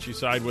occasional raunchy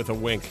side with a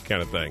wink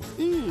kind of thing.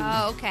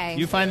 Oh, okay.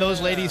 You find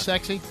those ladies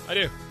sexy? I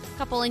do.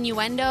 Couple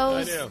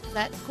innuendos. I do. Is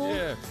that cool?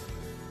 Yeah.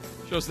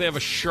 Shows they have a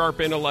sharp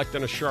intellect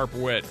and a sharp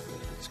wit.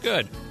 It's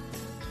good.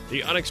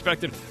 The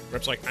unexpected.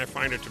 It's like, I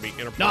find it to be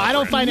inappropriate. No, I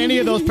don't find any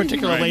of those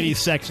particular Right. ladies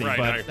sexy, Right,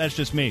 but that's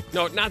just me.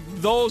 No, not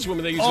those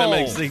women. They use them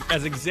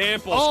as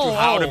examples to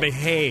how to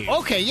behave.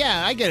 Okay,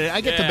 yeah, I get it.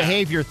 I get the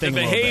behavior thing.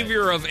 The a little bit.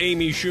 behavior of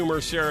Amy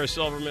Schumer, Sarah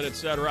Silverman,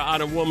 etc.,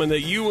 on a woman that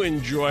you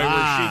enjoy,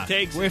 where she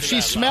takes it if to she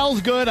that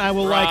smells good, I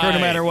will like her no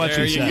matter what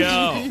there she you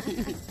says. go.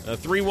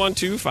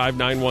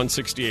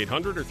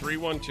 312-591-6800 or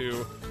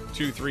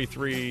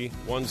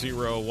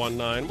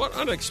 312-233-1019. What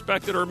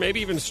unexpected or maybe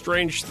even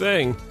strange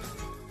thing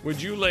would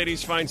you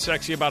ladies find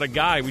sexy about a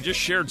guy? We just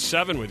shared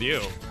 7 with you.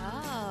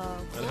 Oh,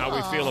 And how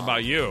we feel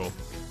about you.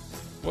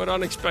 What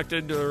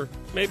unexpected or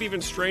maybe even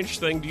strange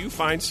thing do you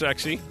find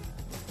sexy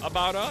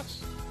about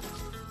us?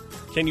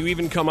 Can you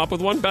even come up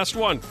with one? Best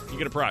one. You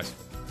get a prize.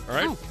 All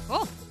right? Oh,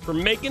 cool. For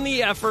making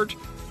the effort,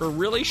 for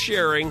really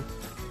sharing,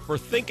 for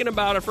thinking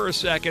about it for a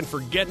second,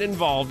 for getting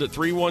involved at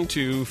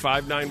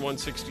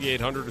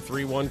 312-591-6800 or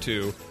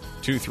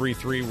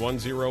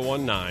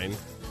 312-233-1019.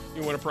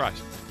 You win a prize.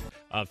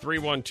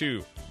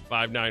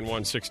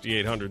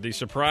 312-591-6800. The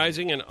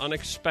surprising and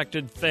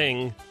unexpected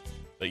thing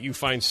that you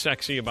find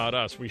sexy about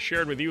us. We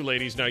shared with you,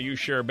 ladies. Now you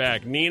share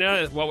back.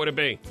 Nina, what would it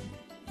be?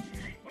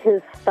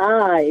 His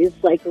thighs,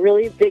 like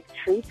really big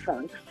tree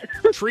trunks.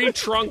 Tree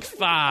trunk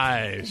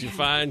thighs. You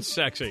find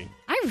sexy.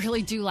 I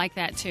really do like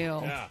that, too.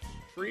 Yeah.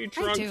 Tree do.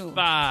 trunk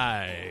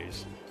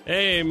thighs.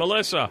 Hey,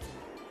 Melissa.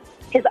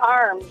 His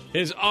arms.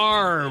 His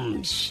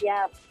arms.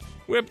 Yeah.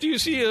 Whip, do you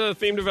see a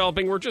theme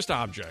developing? We're just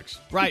objects.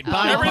 Right,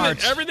 body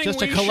parts. Everything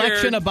just a we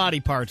collection shared, of body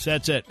parts.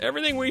 That's it.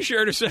 Everything we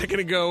shared a second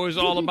ago is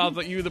all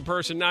about you, the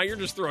person. Now you're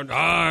just throwing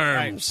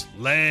arms,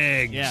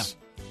 legs,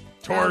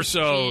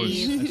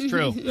 torsos. That's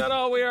true. Is that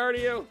all we are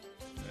to you?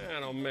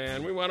 Oh,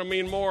 man. We want to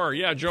mean more.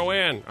 Yeah,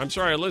 Joanne. I'm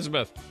sorry,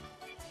 Elizabeth.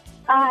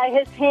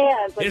 His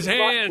hands. His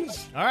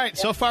hands. All right,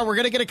 so far we're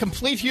going to get a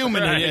complete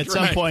human at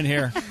some point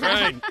here.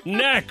 Right.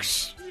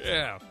 Necks.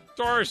 Yeah.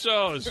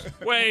 Torsos,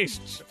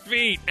 waists,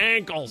 feet,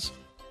 ankles.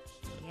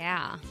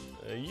 Yeah.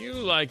 You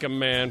like a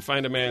man,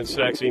 find a man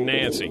sexy.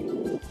 Nancy.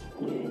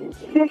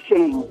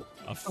 Fishing.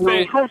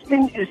 My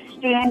husband is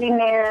standing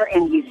there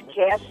and he's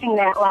casting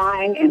that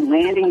line and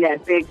landing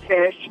that big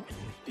fish.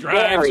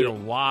 Drives Very you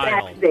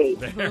wild. sexy.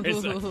 There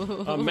is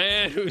a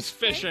man who's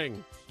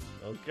fishing.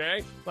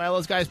 Okay. Well,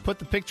 those guys put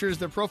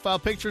their profile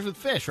pictures with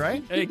fish,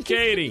 right? Hey,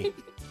 Katie.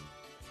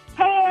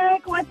 Hey,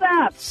 Eric, what's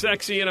up?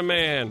 Sexy in a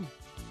man.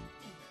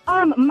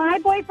 My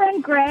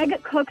boyfriend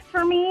Greg cooks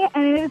for me,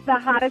 and it is the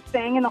hottest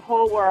thing in the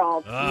whole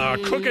world.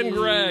 Cooking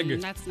Greg.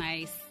 That's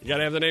nice. You got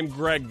to have the name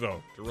Greg,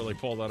 though, to really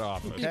pull that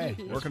off. Okay,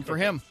 working for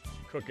him.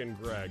 Cooking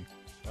Greg.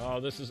 Oh,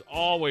 this is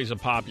always a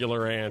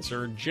popular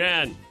answer.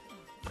 Jen.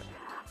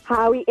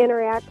 How he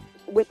interacts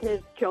with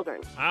his children.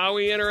 How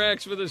he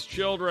interacts with his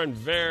children.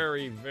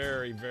 Very,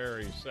 very,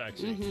 very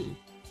sexy.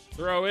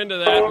 Throw into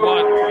that one.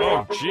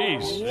 Oh,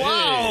 jeez.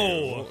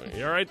 Whoa. Hey.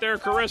 You all right there,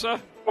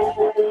 Carissa?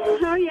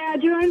 Oh, yeah,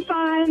 doing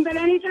fine. But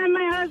anytime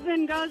my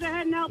husband goes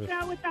ahead and helps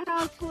out with the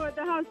house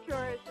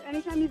chores,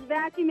 anytime he's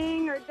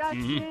vacuuming or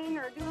dusting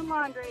or doing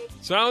laundry.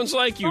 Sounds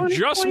like you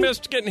just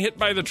missed getting hit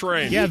by the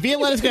train. Yeah,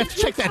 Violetta's going to have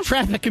to check that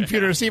traffic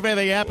computer to see if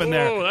anything happened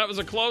there. Oh, that was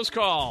a close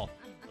call.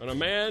 When a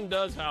man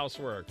does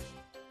housework.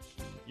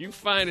 You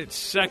find it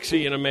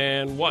sexy in a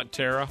man. What,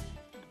 Tara?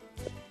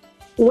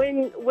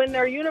 When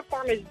their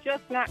uniform is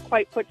just not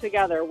quite put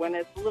together, when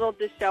it's a little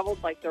disheveled,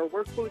 like their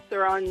work boots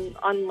are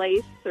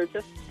unlaced, they're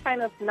just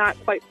kind of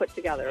not quite put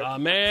together. A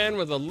man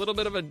with a little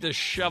bit of a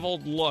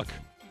disheveled look.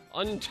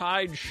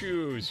 Untied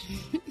shoes.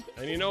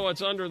 And you know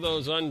what's under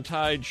those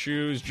untied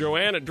shoes?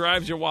 Joanne, it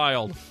drives you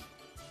wild.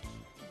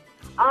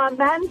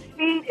 Men's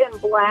feet in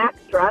black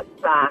dress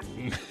socks.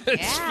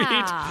 Men's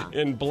feet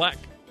in black.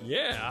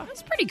 Yeah.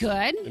 That's pretty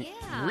good.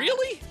 Yeah.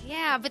 Really?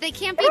 Yeah, but they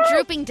can't be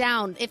drooping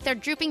down. If they're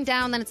drooping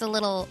down, then it's a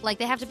little, like,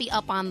 they have to be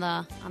up on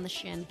the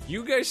shin.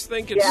 You guys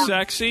think it's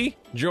sexy,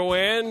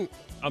 Joanne,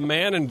 a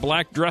man in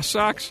black dress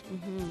socks?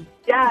 Mm-hmm.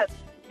 Yes,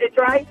 it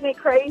drives me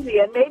crazy.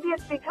 And maybe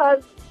it's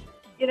because,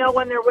 you know,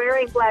 when they're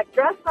wearing black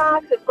dress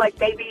socks, it's like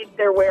maybe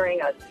they're wearing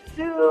a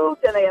suit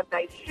and they have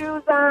nice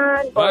shoes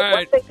on. But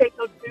once they take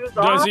those shoes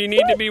off... Does he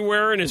need to be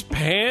wearing his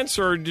pants,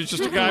 or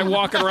just a guy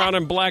walking around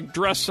in black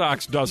dress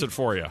socks does it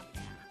for you?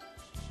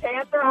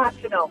 Pants are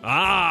optional.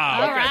 Ah,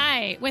 okay. All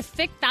right. With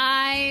thick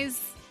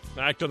thighs.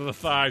 Back to the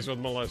thighs with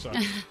Melissa.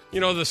 You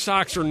know, the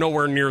socks are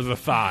nowhere near the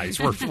thighs.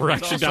 We're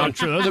actually down in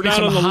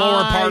the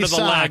lower part of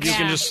the leg. You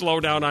can just slow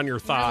down on your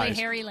thighs.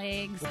 Really hairy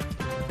legs.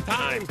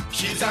 Time.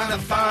 She's on a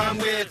farm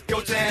with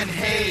goats and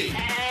hay.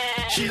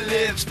 She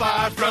lives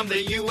far from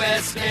the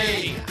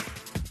USA.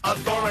 A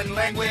foreign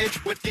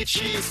language, what did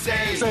she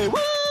say? Say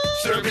what?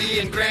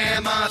 Serbian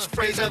grandma's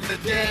phrase of the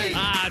day.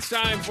 It's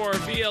time for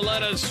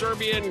Violetta's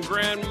Serbian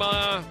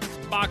Grandma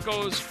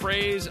Bako's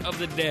phrase of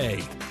the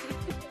day.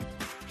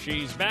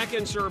 She's back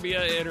in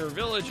Serbia, in her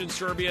village in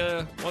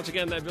Serbia. Once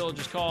again, that village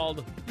is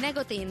called...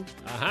 Negotin.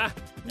 Uh-huh.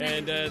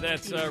 And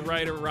that's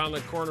right around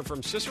the corner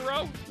from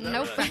Cicero?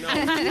 Nope. No.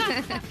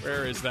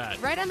 Where is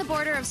that? Right on the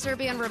border of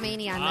Serbia and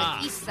Romania on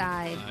the east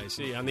side. I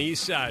see. On the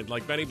east side,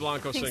 like Benny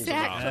Blanco sings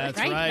about. That's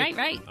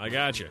right. I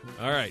got you.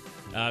 All right.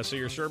 So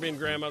your Serbian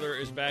grandmother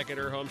is back at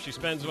her home. She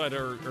spends,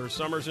 her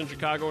summers in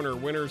Chicago and her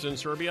winters in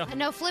Serbia?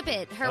 No, flip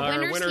it. Her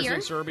winters here.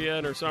 in Serbia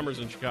and her summers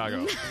in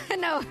Chicago.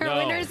 No, her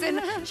winters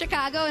in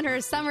Chicago and her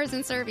summers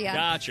in Serbia.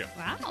 Gotcha.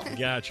 Wow.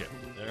 Gotcha.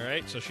 All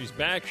right. So she's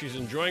back. She's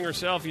enjoying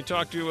herself. You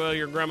talk to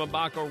your Grandma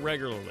Bako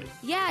regularly.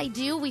 Yeah, I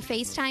do. We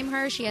FaceTime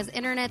her. She has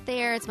internet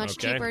there. It's much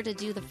cheaper to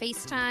do the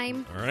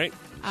FaceTime. All right.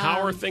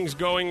 How are things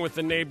going with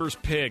the neighbor's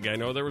pig? I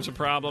know there was a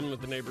problem with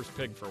the neighbor's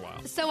pig for a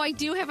while. So I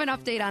do have an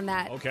update on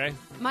that. Okay.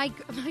 My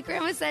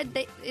grandma said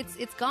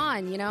it's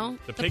gone, you know?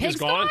 The pig is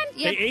gone?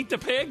 Yeah. They ate the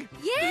pig?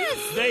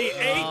 Yes. They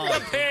ate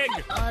the pig.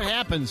 It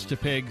happens to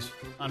pigs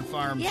on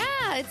farms.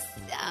 Yeah, it's...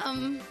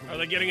 Are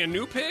they getting a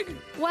new pig?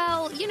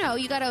 Well, you know,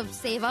 you got to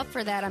save up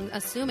for that, I'm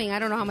assuming. I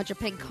don't know how much a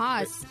pig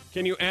costs.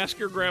 Can you ask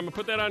your grandma?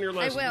 Put that on your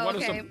list. I will,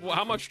 okay.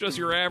 How much does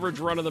your average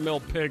run-of-the-mill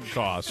pig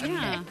cost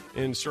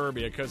in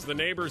Serbia? Because the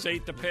neighbors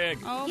ate the pig.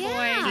 Oh,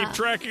 yeah. boy. Keep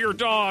track of your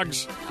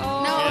dogs.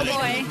 Oh,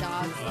 boy.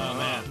 Dogs. Oh,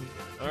 man.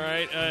 All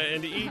right,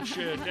 and each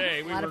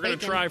day, we were going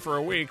to try for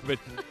a week, but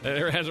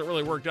it hasn't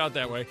really worked out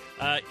that way.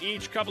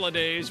 Each couple of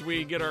days,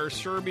 we get our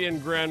Serbian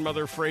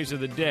grandmother phrase of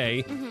the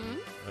day.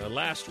 Mm-hmm.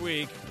 Last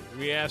week,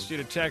 we asked you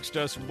to text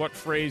us what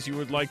phrase you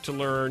would like to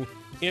learn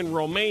in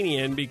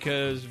Romanian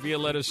because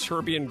Violetta's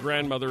Serbian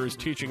grandmother is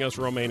teaching us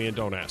Romanian.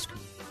 Don't ask.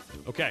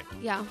 Okay.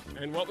 Yeah.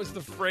 And what was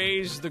the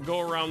phrase to go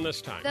around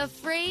this time? The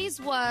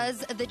phrase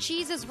was, the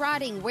cheese is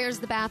rotting. Where's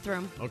the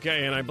bathroom?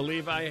 Okay, and I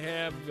believe I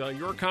have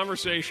your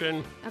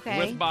conversation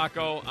with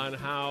Bako on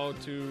how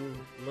to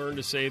learn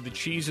to say the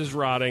cheese is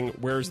rotting.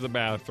 Where's the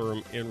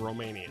bathroom in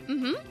Romanian?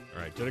 Mm-hmm.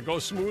 All right. Did it go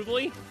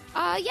smoothly?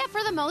 Yeah,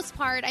 for the most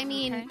part. I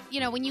mean, you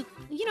know, when you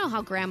know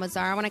how grandmas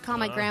are. When I call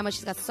my grandma,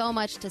 she's got so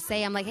much to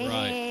say. I'm like,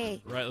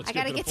 hey, let's I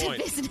got to get to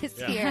point. business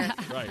Yeah. here.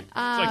 Right. It's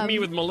like me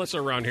with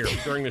Melissa around here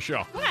during the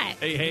show. What?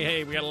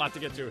 Hey, we got a lot to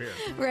get to here.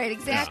 Right,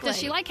 exactly. Does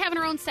she like having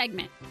her own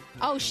segment?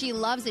 Oh, she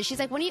loves it. She's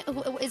like,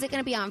 is it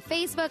going to be on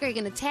Facebook? Are you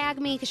going to tag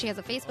me? Because she has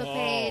a Facebook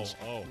page.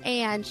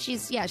 And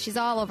she's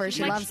all over.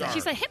 She loves it.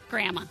 She's a hip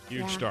grandma.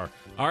 Huge star.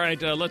 All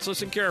right, let's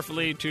listen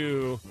carefully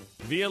to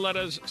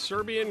Violetta's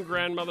Serbian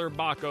grandmother,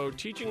 Bako,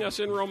 teaching us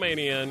in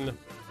Romanian.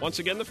 Once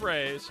again, the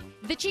phrase.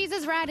 The cheese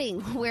is rotting.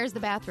 Where's the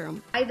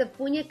bathroom? Ai de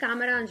pune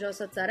camera în jos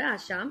o țără,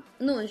 așa?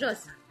 Nu, în jos.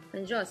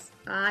 În jos.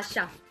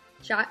 Așa.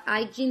 Și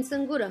ai jeans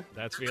în gură.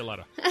 That's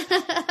Violetta.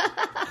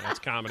 That's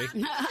comedy.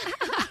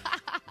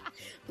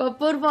 Pe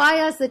pârvă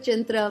aia să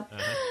centrăm.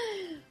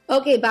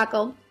 Okay,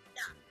 Bako.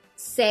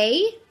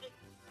 Say,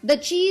 the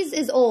cheese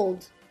is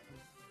old.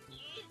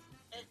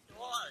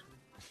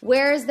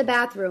 Where's the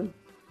bathroom?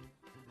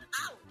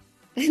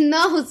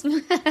 No,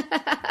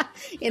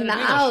 in the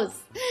house.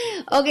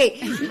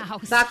 Okay,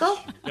 Bako,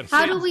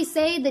 how do we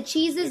say the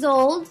cheese is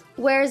old?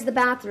 Where's the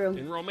bathroom?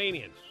 In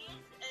Romanian.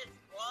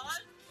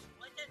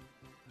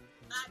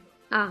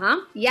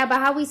 Yeah, but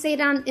how we say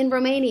it in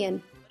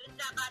Romanian?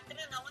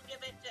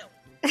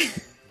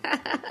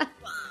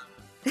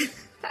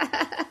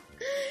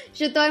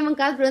 Și tu ai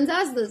mâncat prânz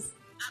astăzi?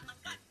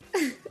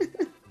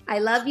 I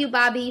love you,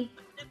 Bobby.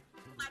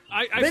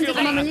 I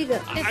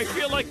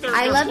feel like they're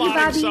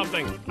plotting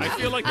something. I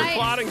feel like they're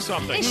plotting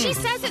something. And she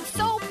says it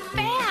so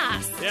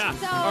fast. Yeah.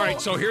 All right,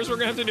 so here's what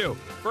we're going to have to do.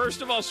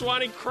 First of all,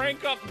 Swanee,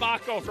 crank up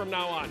Baco from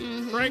now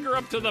on. Crank her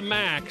up to the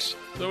max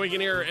so we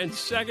can hear her. And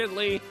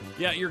secondly,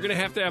 you're going to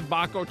have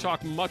Baco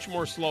talk much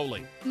more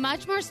slowly.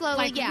 Much more slowly,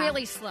 Like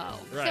really slow.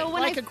 Right. So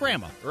when Like a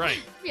grandma. Right.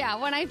 Yeah,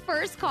 when I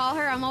first call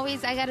her,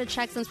 I got to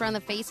check since we're on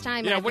the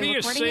FaceTime. Yeah, and what are I've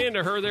you been saying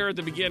to her there at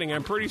the beginning?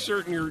 I'm pretty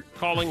certain you're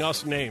calling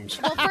us names.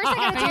 Well, first I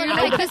got to tell her,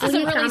 Hai like, this is a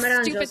depuni really camera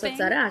în stupid jos, thing. o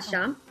țără,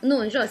 așa? Nu,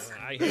 în jos.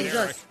 I În hate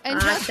jos. Eric.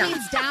 And just Așa.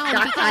 means down Da,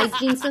 ai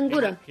because... jeans în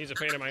gură. He's a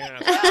pain in my ass.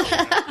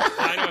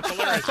 I know, it's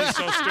hilarious. He's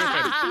so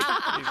stupid.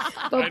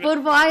 Păpur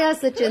voia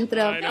să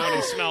centrăm. I know, and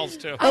he smells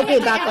too. Ok,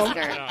 Baco.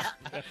 Yeah.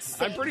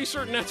 I'm pretty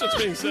certain that's what's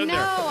being said No,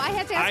 there. I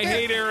had to ask I her.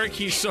 hate Eric.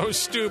 He's so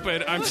stupid.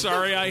 I'm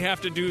sorry I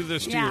have to do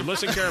this to you.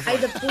 Listen Hai carefully.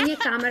 depuni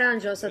camera în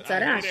jos, o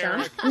țără, așa?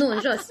 Nu, în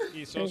jos.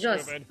 În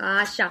jos.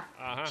 Așa.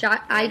 Și ai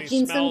And he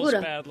jeans în smells gură.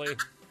 badly.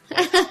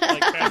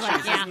 Like bad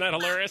shoes. Isn't that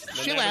hilarious? Then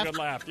She they have a laughed. good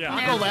laugh. Yeah.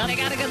 I'll go laugh. They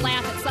got a good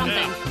laugh at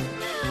something.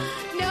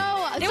 No.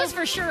 It was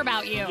for sure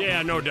about you.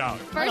 Yeah, no doubt.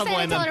 First, I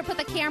had to tell her to put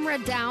the camera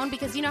down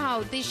because you know how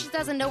she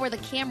doesn't know where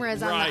the camera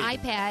is on the Right.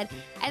 iPad.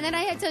 And then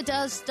I had to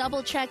just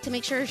double check to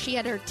make sure she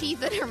had her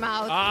teeth in her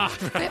mouth.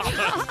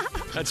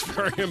 That's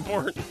very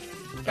important.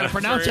 Gotta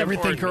pronounce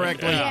everything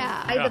correctly.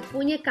 Yeah. Hai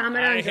depuni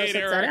camera în jos, o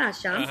țără,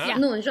 așa?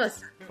 Nu, în jos.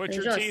 Put În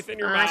your jos. teeth in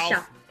your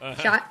Așa. mouth.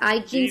 Și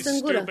ai jeans He's în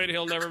gură. stupid.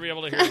 He'll never be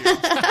able to hear you.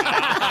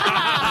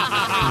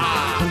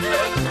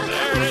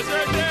 There it is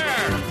right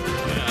there.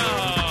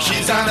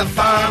 She's on a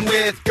farm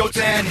with goats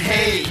and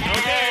hay.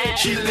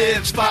 She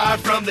lives far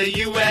from the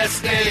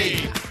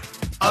USA.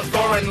 A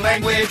foreign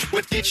language,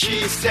 what did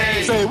she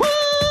say? Say what?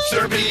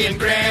 Serbian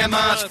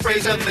grandma's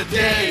phrase of the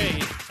day.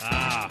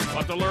 We'll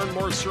have to learn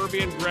more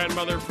Serbian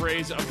grandmother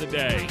phrase of the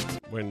day.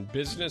 When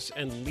business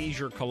and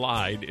leisure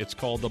collide, it's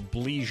called a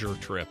bleisure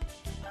trip.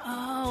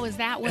 Oh, is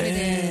that what it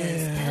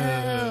is?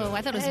 Oh,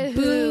 I thought it was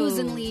booze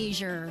and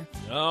leisure.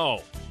 Oh,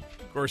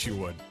 of course you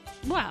would.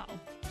 Wow.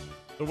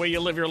 The way you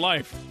live your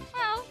life.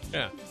 Well,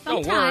 Yeah. No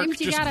work, sometimes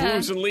you just gotta-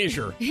 booze and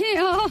leisure.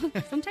 Yeah.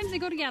 Sometimes they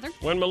go together.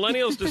 When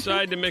millennials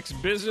decide to mix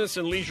business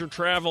and leisure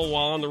travel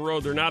while on the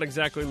road, they're not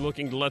exactly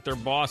looking to let their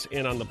boss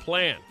in on the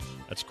plan.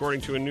 That's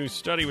according to a new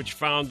study which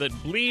found that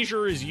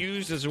bleisure is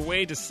used as a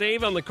way to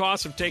save on the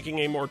cost of taking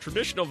a more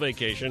traditional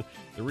vacation,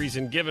 the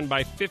reason given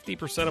by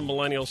 50% of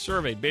millennials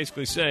surveyed,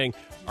 basically saying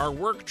our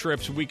work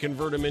trips, we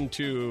convert them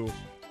into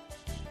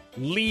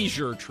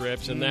leisure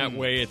trips, and that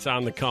way it's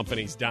on the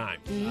company's dime.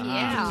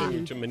 Yeah.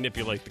 Continue to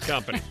manipulate the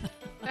company.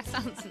 That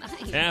sounds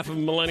nice. Half of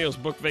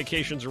millennials book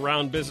vacations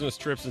around business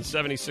trips, and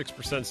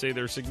 76% say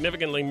they're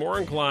significantly more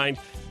inclined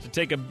to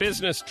take a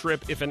business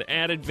trip if an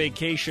added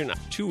vacation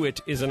to it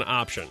is an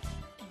option.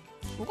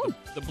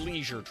 The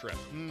bleisure trip.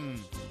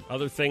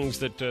 Other things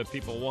that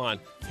people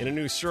want. In a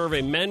new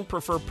survey, men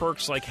prefer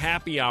perks like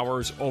happy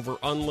hours over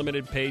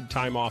unlimited paid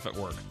time off at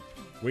work.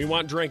 We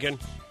want drinking.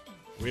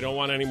 We don't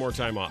want any more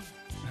time off.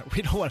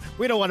 We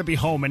don't want to be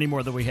home any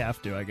more than we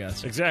have to, I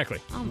guess. Exactly.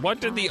 What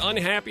did the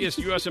unhappiest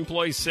U.S.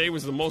 employees say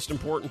was the most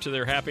important to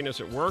their happiness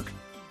at work?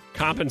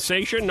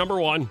 Compensation, number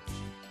one.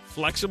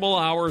 Flexible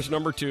hours,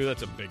 number two.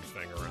 That's a big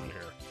thing around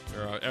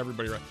here.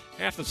 Everybody,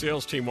 half the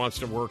sales team wants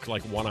to work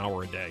like 1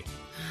 hour a day.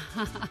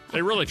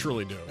 They really,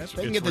 truly do.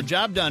 They can get the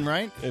job done,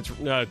 right?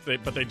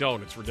 But they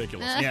don't. It's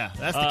ridiculous. Yeah,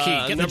 that's the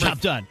key. Get the job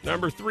done.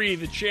 Number three,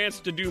 the chance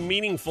to do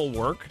meaningful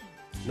work.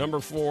 Number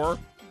four,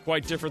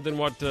 quite different than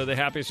what the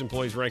happiest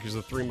employees rank as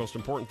the three most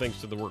important things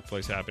to the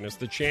workplace happiness.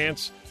 The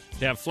chance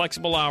to have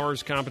flexible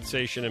hours,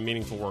 compensation, and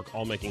meaningful work,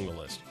 all making the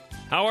list.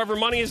 However,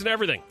 money isn't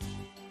everything.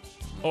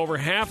 Over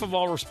half of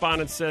all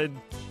respondents said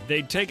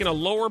they'd taken a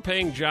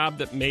lower-paying job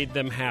that made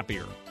them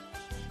happier.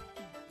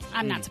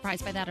 I'm not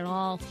surprised by that at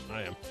all.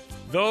 I am.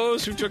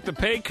 Those who took the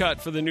pay cut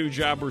for the new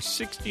job were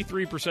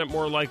 63%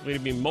 more likely to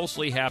be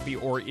mostly happy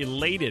or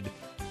elated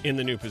in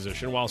the new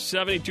position, while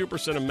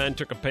 72% of men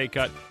took a pay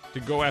cut to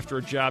go after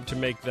a job to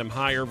make them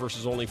higher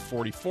versus only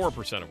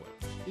 44% of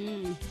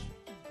women.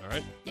 All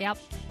right? Yep.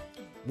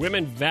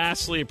 Women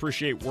vastly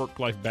appreciate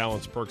work-life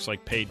balance perks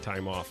like paid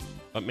time off,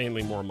 but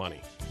mainly more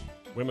money.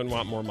 Women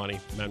want more money,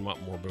 men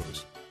want more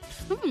booze.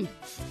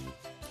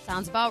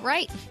 Sounds about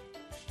right.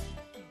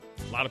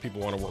 A lot of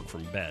people want to work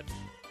from bed.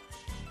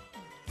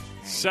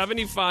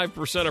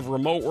 75% of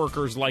remote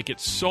workers like it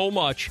so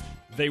much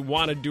they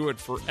want to do it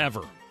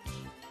forever.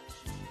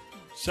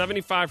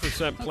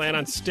 75% plan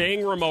on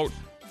staying remote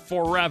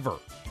forever,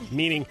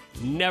 meaning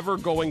never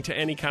going to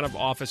any kind of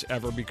office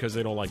ever because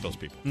they don't like those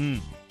people.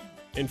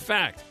 In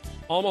fact,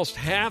 almost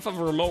half of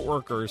remote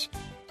workers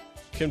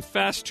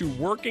confess to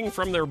working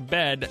from their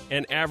bed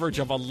an average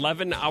of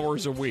 11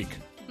 hours a week.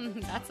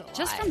 That's a lot.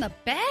 Just from the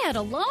bed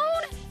alone?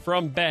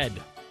 From bed.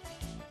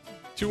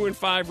 2 in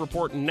 5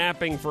 report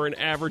napping for an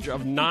average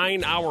of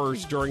 9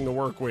 hours during the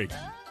work week.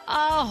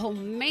 Oh,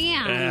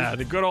 man. Yeah,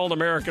 the good old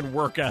American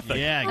work ethic.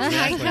 Yeah, Oh,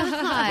 exactly.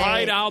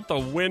 Right out the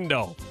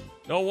window.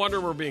 No wonder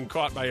we're being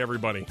caught by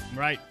everybody.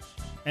 Right.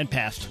 And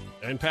passed.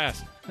 And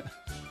passed.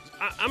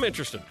 I'm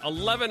interested.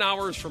 11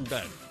 hours from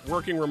bed,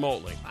 working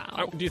remotely.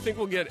 Wow. Do you think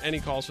we'll get any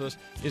calls for this?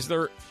 Is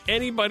there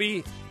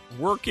anybody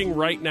working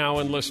right now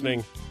and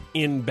listening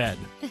in bed?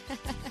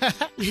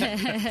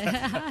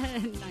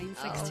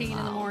 9:16 in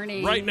the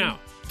morning. Right now.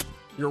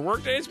 Your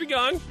workday has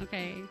begun.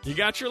 Okay. You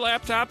got your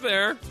laptop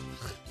there.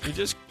 You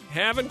just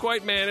haven't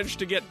quite managed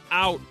to get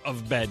out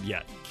of bed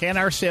yet. Can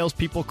our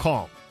salespeople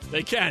call?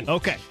 They can.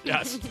 Okay.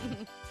 Yes.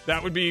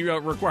 That would be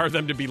require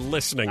them to be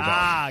listening, though.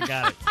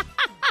 Got it.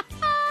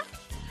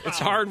 It's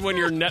hard when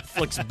you're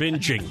Netflix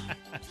binging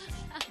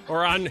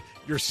or on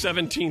your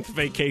 17th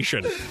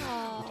vacation.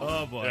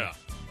 Oh, boy. Yeah.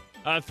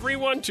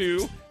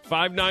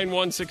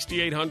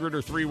 312-591-6800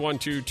 or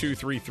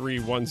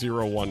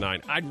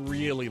 312-233-1019. I'd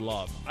really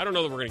love, I don't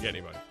know that we're going to get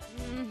anybody,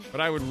 but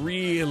I would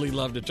really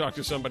love to talk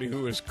to somebody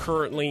who is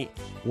currently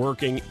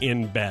working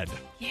in bed.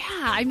 Yeah,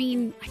 I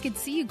mean, I could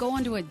see you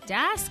going to a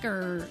desk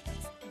or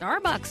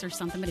Starbucks or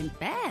something, but in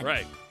bed.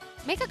 Right.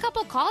 Make a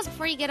couple calls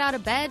before you get out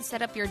of bed.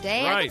 Set up your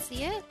day. Right. I can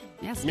see it.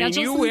 Yeah, I mean,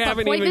 you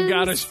haven't even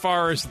got as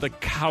far as the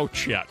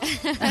couch yet.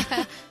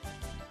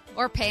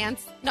 Or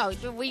pants. No,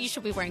 you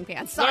should be wearing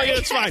pants. Sorry. No,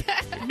 it's fine.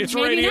 It's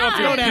Maybe radio. not. If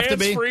you're Don't have to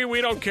be. free,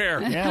 we don't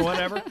care. Yeah,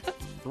 whatever.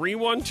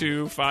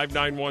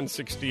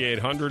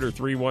 312-591-6800 or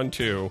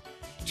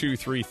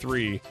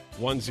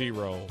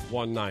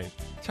 312-233-1019.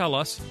 Tell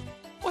us,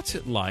 what's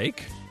it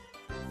like?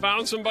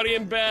 Found somebody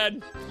in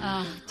bed.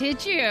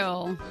 Did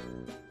you?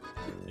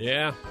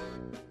 Yeah.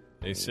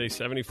 They say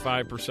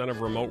 75%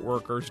 of remote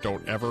workers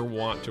don't ever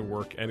want to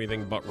work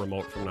anything but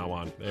remote from now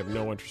on. They have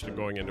no interest in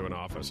going into an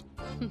office.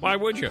 Why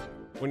would you?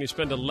 When you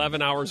spend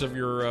 11 hours of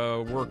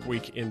your work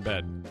week in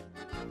bed.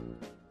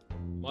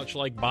 Much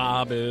like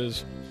Bob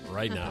is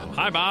right now.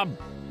 Hi, Bob.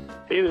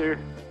 Hey there.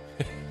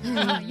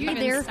 You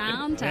even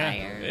sound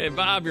tired. Hey,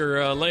 Bob,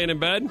 you're laying in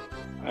bed?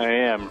 I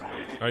am.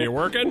 Are you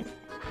working?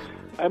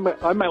 I'm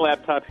on my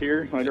laptop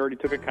here. I already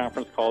took a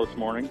conference call this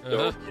morning,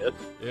 so yes.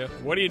 Yeah.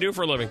 What do you do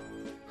for a living?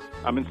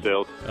 I'm in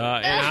sales.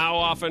 And how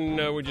often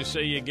would you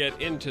say you get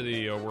into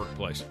the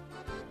workplace?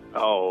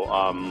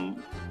 Oh,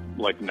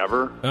 like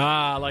never.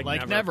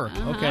 Like never.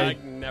 Okay.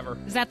 Like never.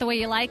 Is that the way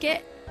you like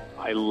it?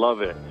 I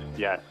love it.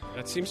 Yes.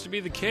 That seems to be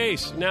the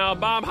case. Now,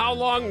 Bob, how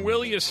long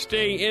will you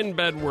stay in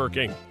bed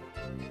working?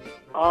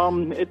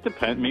 It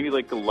depends. Maybe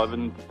like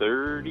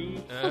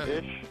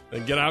 11:30-ish.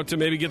 And get out to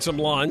maybe get some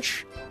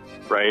lunch.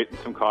 Right.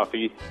 Some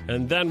coffee.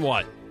 And then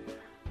what?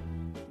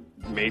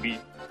 Maybe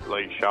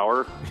like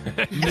shower.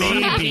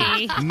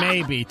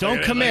 Maybe.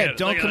 Don't commit.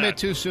 Don't at commit that.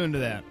 too soon to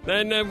that.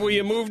 Then will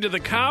you move to the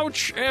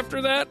couch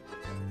after that?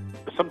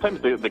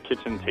 Sometimes the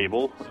kitchen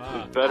table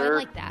is better. I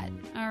like that.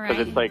 All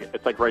Because right.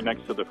 it's like right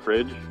next to the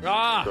fridge.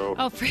 So,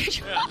 Oh,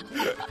 fridge.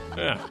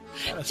 Yeah.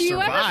 Do you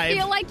ever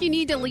feel like you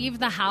need to leave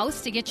the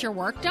house to get your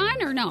work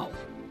done, or no?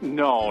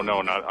 No,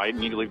 not. I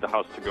need to leave the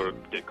house to go to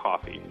get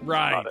coffee.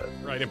 Right. That's about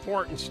it. Right.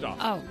 Important stuff.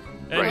 Oh.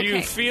 And do you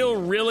Okay. feel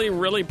really,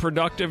 really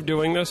productive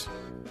doing this?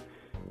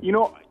 You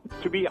know,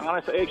 to be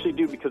honest, I actually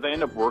do because I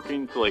end up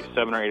working till like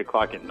 7 or 8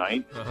 o'clock at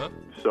night. Uh-huh.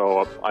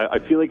 So I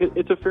feel like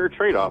it's a fair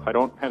trade-off. I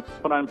don't have to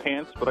put on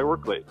pants, but I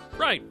work late.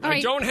 Right. All I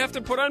right. don't have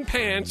to put on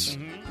pants,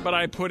 but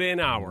I put in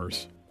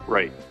hours.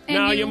 Right. And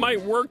Now, you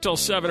might work till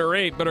 7 or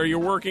 8, but are you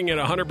working at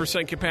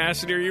 100%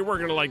 capacity or are you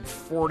working at like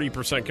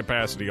 40%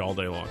 capacity all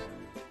day long?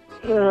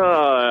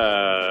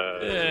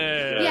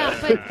 Yeah,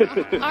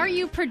 but are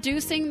you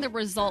producing the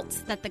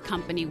results that the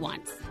company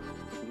wants?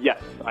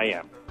 Yes, I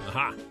am.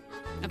 Aha.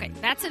 Okay,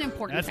 that's an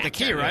important That's the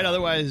factor. key, right?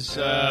 Otherwise,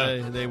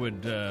 they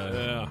would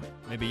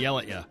maybe yell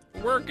at you.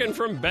 Working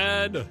from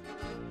bed,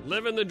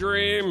 living the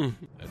dream.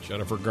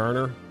 Jennifer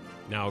Garner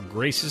now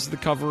graces the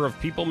cover of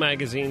People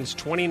Magazine's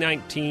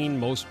 2019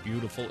 Most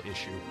Beautiful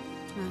issue.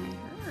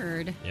 I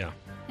heard. Yeah.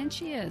 And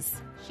she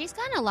is. She's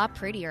gotten a lot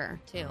prettier,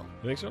 too. You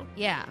think so?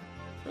 Yeah.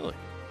 Really?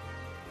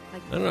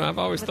 Like, I don't know. I've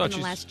always within thought the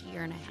she's last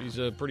year and a half. She's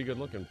pretty good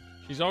looking.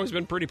 She's always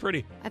been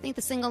pretty. I think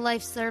the single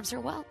life serves her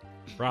well.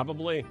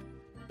 Probably.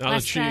 Now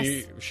Less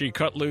that she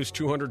cut loose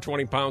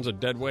 220 pounds of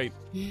dead weight.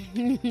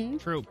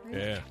 True.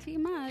 Yeah. Too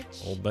much.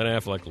 Old Ben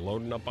Affleck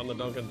loading up on the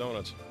Dunkin'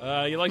 Donuts.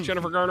 You like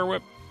Jennifer Garner,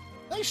 Whip?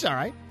 She's all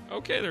right.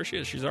 Okay, there she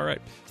is. She's all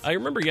right. I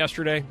remember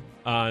yesterday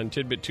on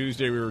Tidbit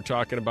Tuesday we were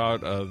talking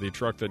about the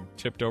truck that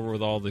tipped over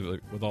with all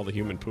the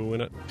human poo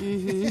in it.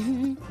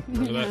 Mm-hmm.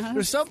 Remember that?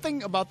 There's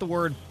something about the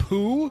word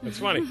poo. It's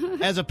funny.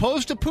 As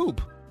opposed to poop.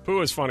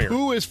 Poo is funnier.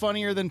 Poo is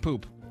funnier than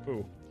poop.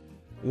 Poo.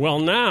 Well,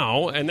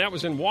 now, and that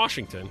was in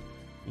Washington.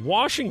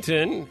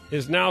 Washington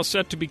is now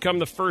set to become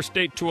the first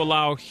state to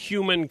allow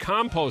human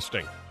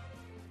composting.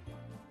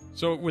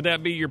 So would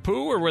that be your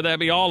poo, or would that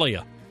be all of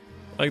you?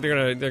 Like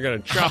they're gonna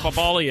chop up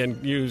all of you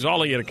and use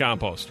all of you to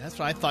compost. That's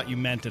what I thought you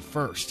meant at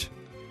first.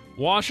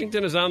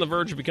 Washington is on the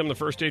verge of becoming the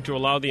first state to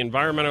allow the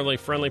environmentally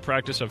friendly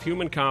practice of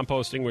human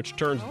composting, which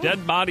turns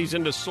dead bodies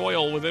into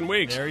soil within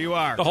weeks. There you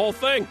are. The whole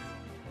thing.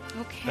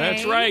 Okay.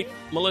 That's right.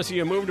 Melissa,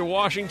 you moved to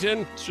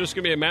Washington. It's just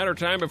going to be a matter of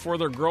time before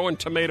they're growing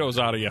tomatoes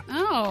out of you.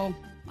 Oh,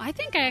 I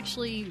think I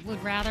actually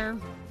would rather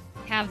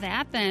have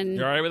that than,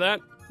 You all right with that?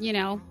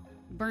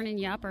 burning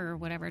you up or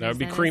whatever it That is.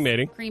 would be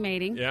cremating.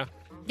 Cremating. Yeah.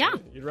 Yeah.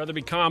 You'd rather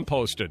be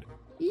composted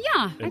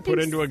Yeah. and put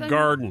into a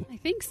garden I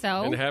think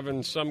so. and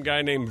having some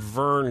guy named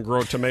Vern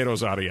grow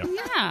tomatoes out of you.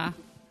 Yeah.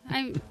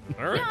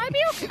 All right. Yeah, I'd be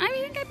okay. I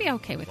think I'd be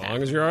okay with As that.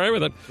 long as you're all right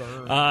with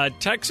it.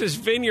 Texas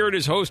Vineyard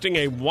is hosting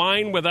a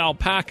Wine with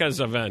Alpacas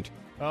event.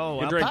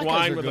 Oh, you drink alpacas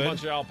wine are with good. a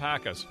bunch of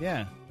alpacas.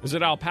 Yeah. Is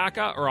it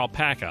alpaca or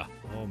alpaca?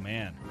 Oh,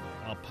 man.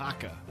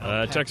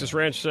 Alpaca. Texas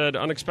Ranch said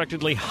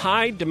unexpectedly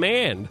high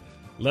demand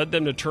led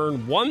them to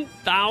turn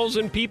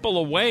 1,000 people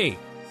away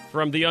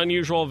from the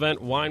unusual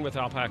event Wine with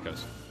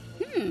Alpacas.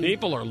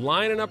 People are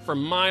lining up for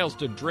miles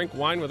to drink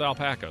wine with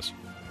alpacas,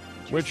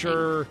 which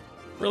are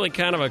really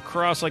kind of a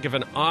cross, like if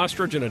an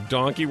ostrich and a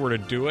donkey were to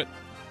do it.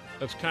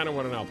 That's kind of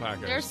what an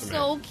alpaca They're is to me.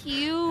 so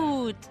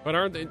cute. But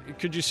aren't they,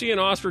 could you see an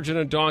ostrich and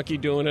a donkey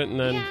doing it, and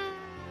then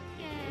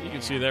you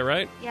can see that,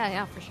 right?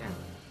 Yeah, for sure.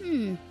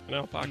 An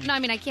alpaca. No, I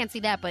mean, I can't see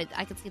that, but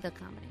I can see the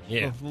combination.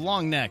 Yeah. The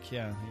long neck,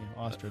 yeah. The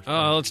ostrich.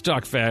 Let's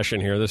talk fashion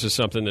here. This is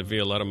something that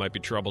Violetta might be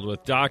troubled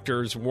with.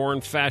 Doctors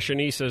warn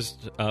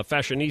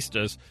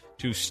fashionistas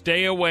to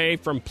stay away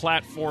from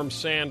platform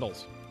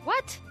sandals.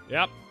 What?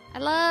 Yep. I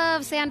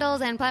love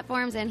sandals and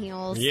platforms and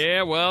heels.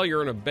 Yeah, well,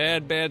 you're in a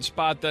bad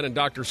spot then, and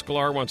Dr.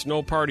 Sklar wants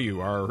no part of you,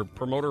 our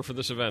promoter for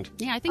this event.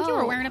 Yeah, I think you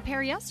were wearing a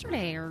pair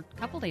yesterday or a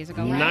couple days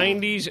ago, right?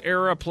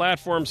 90s-era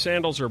platform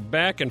sandals are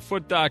back, and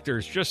foot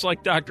doctors, just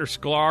like Dr.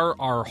 Sklar,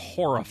 are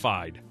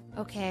horrified.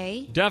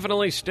 Okay.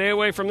 Definitely stay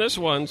away from this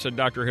one, said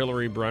Dr.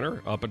 Hillary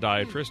Brenner, a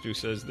podiatrist, who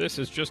says this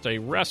is just a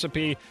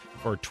recipe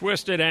for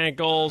twisted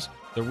ankles.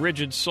 The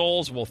rigid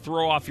soles will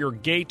throw off your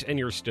gait and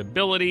your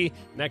stability.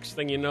 Next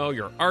thing you know,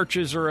 your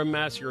arches are a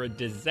mess. You're a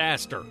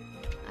disaster.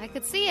 I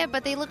could see it,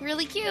 but they look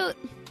really cute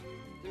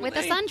with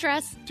a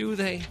sundress. Do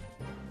they?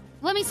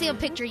 Let me see a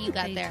picture you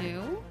got there.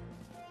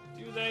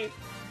 Do they?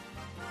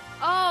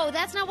 Oh,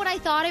 that's not what I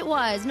thought it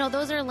was. No,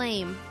 those are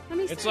lame. Let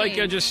me It's see. like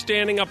just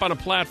standing up on a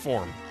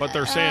platform, but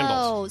they're sandals.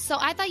 Oh, so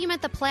I thought you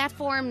meant the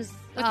platforms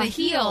with the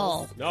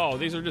heels. No,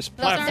 these are just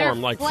Those are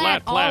platform, like flat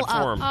flat all up.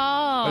 platform. Oh.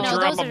 But No,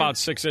 you're up those are- about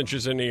 6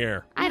 inches in the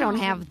air. I don't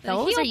have The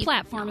those. heel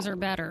platforms are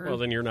better. Well,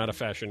 then you're not a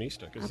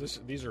fashionista, because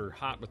these are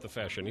hot with the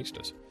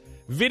fashionistas.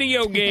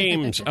 Video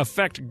games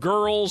affect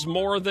girls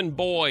more than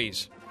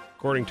boys,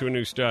 according to a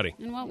new study.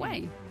 In what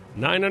way?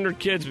 900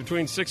 kids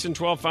between 6 and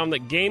 12 found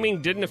that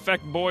gaming didn't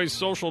affect boys'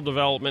 social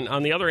development.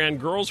 On the other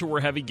hand, girls who were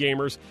heavy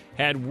gamers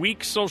had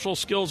weak social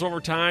skills over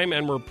time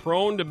and were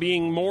prone to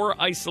being more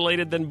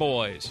isolated than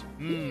boys.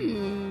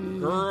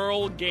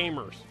 Girl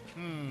gamers.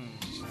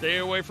 Stay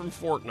away from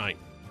Fortnite.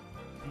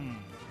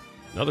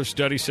 Another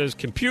study says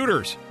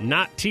computers,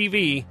 not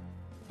TV,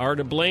 are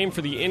to blame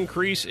for the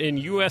increase in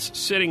U.S.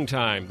 sitting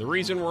time. The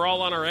reason we're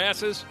all on our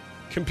asses?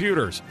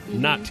 Computers,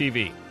 not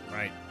TV.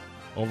 Right.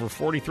 Over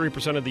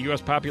 43% of the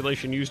U.S.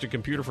 population used a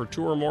computer for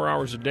 2 or more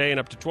hours a day, and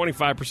up to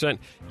 25%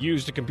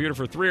 used a computer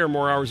for 3 or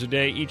more hours a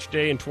day each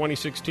day in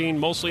 2016,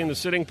 mostly in the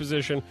sitting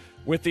position,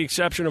 with the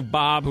exception of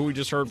Bob, who we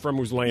just heard from,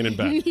 who's laying in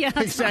bed. Yeah,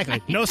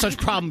 exactly. No such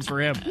problems for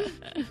him.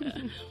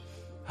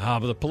 But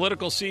the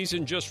political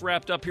season just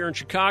wrapped up here in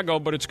Chicago,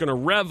 but it's going to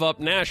rev up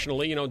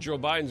nationally. You know, Joe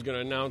Biden's going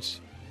to announce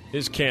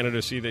his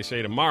candidacy, they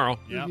say, tomorrow.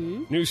 Yep.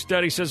 New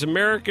study says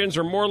Americans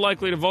are more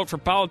likely to vote for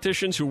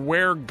politicians who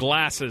wear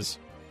glasses.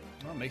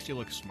 Well, it makes you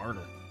look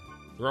smarter.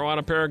 Throw on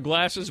a pair of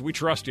glasses, we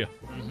trust you.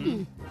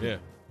 Yeah.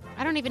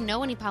 I don't even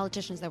know any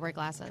politicians that wear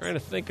glasses. Trying to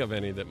think of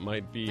any that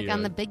might be Like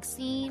on the big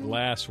scene.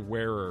 glass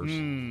wearers.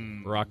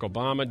 Barack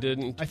Obama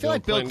didn't. I feel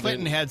like Bill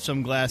Clinton didn't. had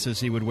some glasses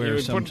he would wear He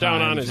would sometimes. put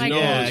down on his nose.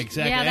 Yeah,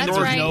 exactly. Yeah, that's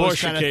George right. Nose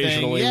Bush kind of thing.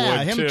 occasionally Yeah,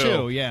 would him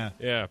too. Yeah.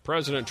 Yeah,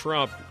 President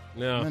Trump.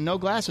 No, No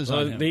glasses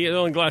on him. The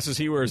only glasses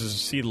he wears is to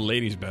see the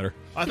ladies better.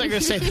 I thought you were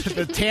going to say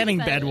the tanning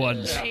bed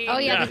ones. Oh,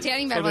 yeah, the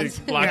tanning bed so they ones.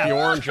 block the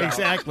orange out.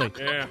 Exactly.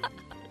 Yeah.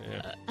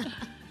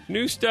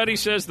 New study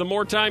says the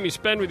more time you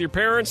spend with your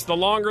parents, the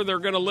longer they're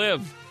going to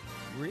live.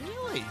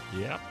 Really?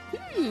 Yep.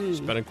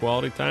 Spending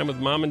quality time with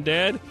mom and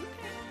dad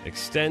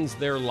extends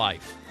their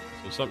life.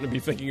 So something to be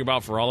thinking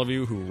about for all of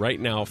you who right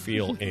now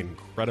feel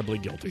incredibly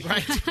guilty.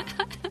 Right. I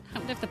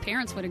wonder if the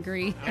parents would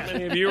agree. How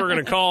many of you are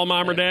going to call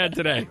mom or dad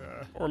today?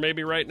 Or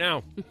maybe right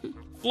now.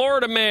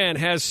 Florida man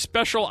has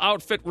special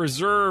outfit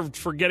reserved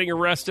for getting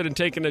arrested and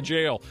taken to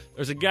jail.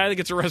 There's a guy that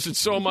gets arrested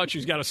so much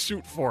he's got a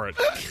suit for it.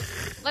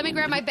 Let me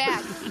grab my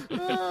bag.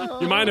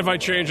 You mind if I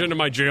change into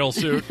my jail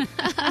suit?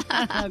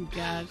 Oh,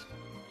 gosh.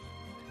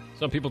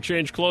 Some people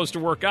change clothes to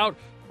work out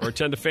or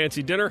attend a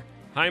fancy dinner.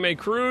 Jaime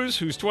Cruz,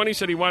 who's 20,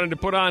 said he wanted to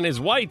put on his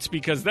whites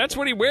because that's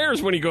what he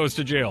wears when he goes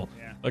to jail,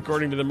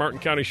 according to the Martin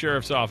County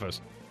Sheriff's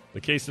Office. The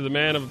case of the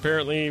man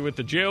apparently with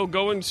the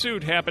jail-going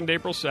suit happened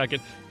April 2nd.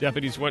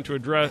 Deputies went to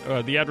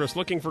the address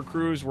looking for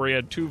Cruz, where he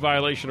had 2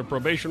 violation of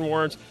probation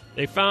warrants.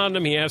 They found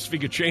him. He asked if he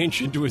could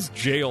change into his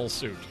jail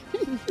suit.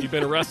 He'd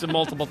been arrested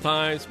multiple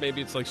times.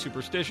 Maybe it's like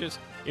superstitious.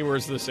 He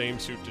wears the same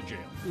suit to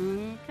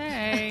jail.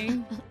 Okay.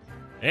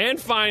 And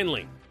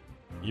finally,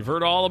 you've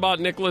heard all about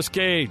Nicolas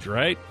Cage,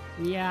 right?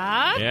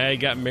 Yeah? Yeah, he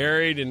got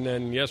married, and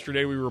then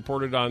yesterday we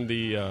reported on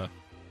the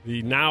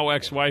now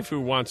ex-wife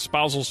who wants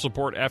spousal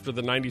support after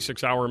the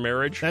 96-hour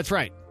marriage. That's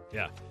right.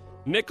 Yeah.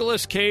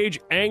 Nicolas Cage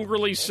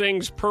angrily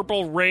sings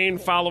Purple Rain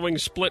following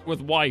split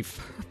with wife.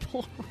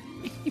 Purple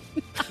Rain.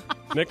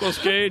 Nicolas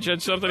Cage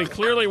had something he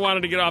clearly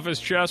wanted to get off his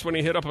chest when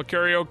he hit up a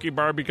karaoke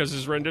bar because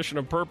his rendition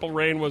of Purple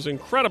Rain was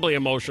incredibly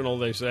emotional,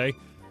 they say.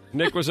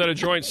 Nick was at a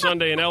joint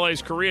Sunday in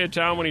LA's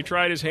Koreatown when he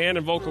tried his hand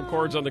and vocal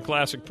cords on the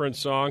classic Prince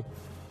song.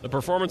 The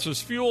performance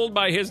was fueled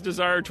by his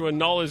desire to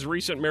annul his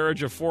recent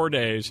marriage of 4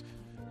 days.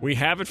 We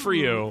have it for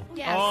you.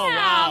 Yes. Oh,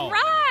 wow. All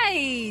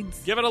right.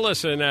 Give it a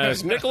listen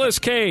as Nicolas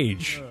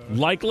Cage,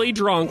 likely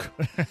drunk,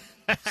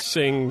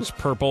 sings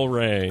Purple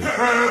Rain.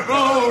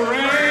 Purple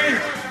rain,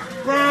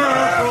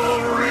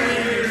 purple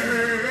rain,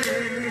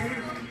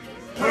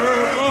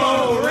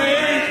 purple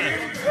rain,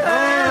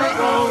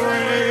 purple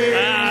rain.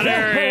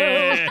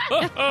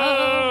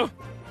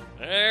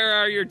 There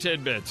are your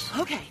tidbits.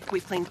 Okay,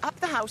 we've cleaned up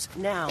the house,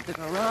 now the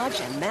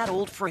garage and that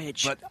old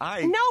fridge. But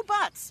No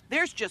buts!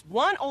 There's just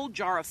one old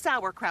jar of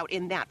sauerkraut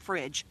in that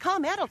fridge.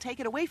 ComEd will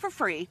take it away for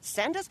free.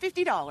 Send us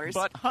 $50.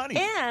 But, honey...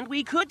 And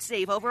we could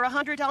save over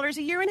 $100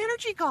 a year in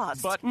energy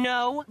costs. But...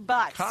 No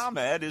buts.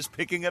 ComEd is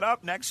picking it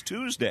up next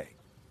Tuesday.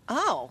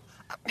 Oh.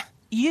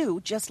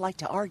 You just like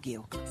to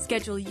argue.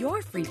 Schedule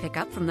your free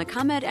pickup from the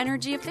ComEd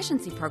Energy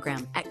Efficiency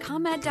Program at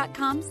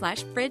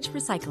ComEd.com/fridge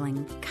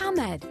recycling.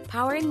 ComEd,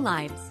 powering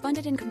lives.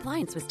 Funded in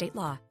compliance with state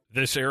law.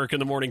 This Eric in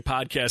the Morning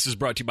podcast is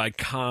brought to you by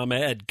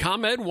ComEd.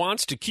 ComEd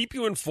wants to keep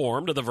you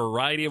informed of the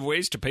variety of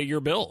ways to pay your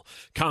bill.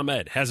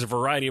 ComEd has a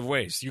variety of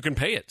ways. You can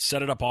pay it.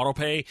 Set it up auto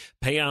pay,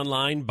 pay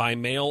online, by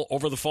mail,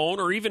 over the phone,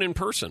 or even in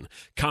person.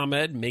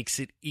 ComEd makes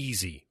it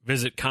easy.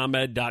 Visit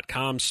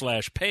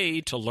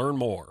ComEd.com/pay to learn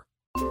more.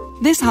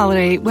 This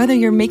holiday, whether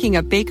you're making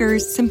a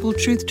Baker's Simple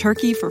Truth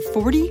turkey for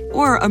 40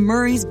 or a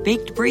Murray's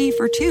Baked Brie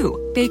for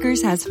 2,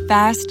 Baker's has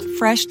fast,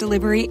 fresh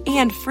delivery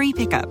and free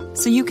pickup,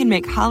 so you can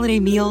make holiday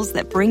meals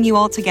that bring you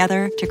all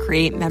together to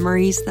create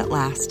memories that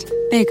last.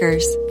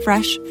 Baker's,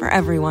 fresh for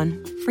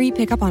everyone. Free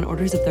pickup on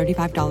orders of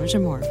 $35 or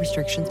more.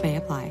 Restrictions may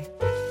apply.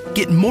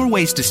 Get more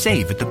ways to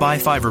save at the Buy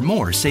 5 or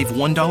More Save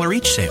 $1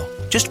 each sale.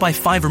 Just buy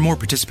 5 or more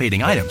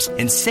participating items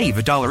and save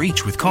 $1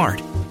 each with card.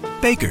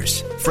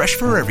 Baker's, fresh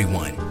for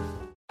everyone.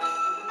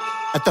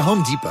 At the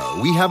Home Depot,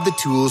 we have the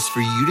tools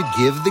for you to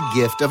give the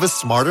gift of a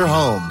smarter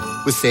home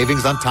with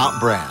savings on top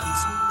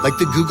brands, like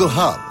the Google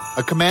Hub,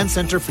 a command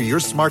center for your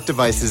smart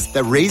devices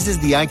that raises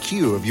the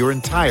IQ of your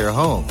entire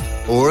home,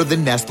 or the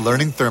Nest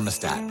Learning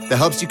Thermostat that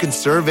helps you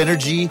conserve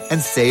energy and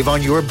save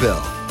on your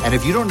bill. And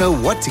if you don't know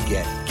what to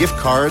get, gift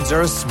cards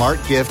are a smart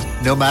gift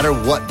no matter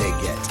what they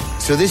get.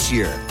 So this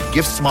year,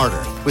 gift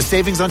smarter with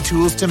savings on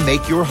tools to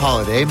make your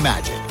holiday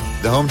magic.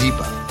 The Home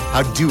Depot,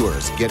 how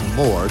doers get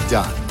more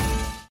done.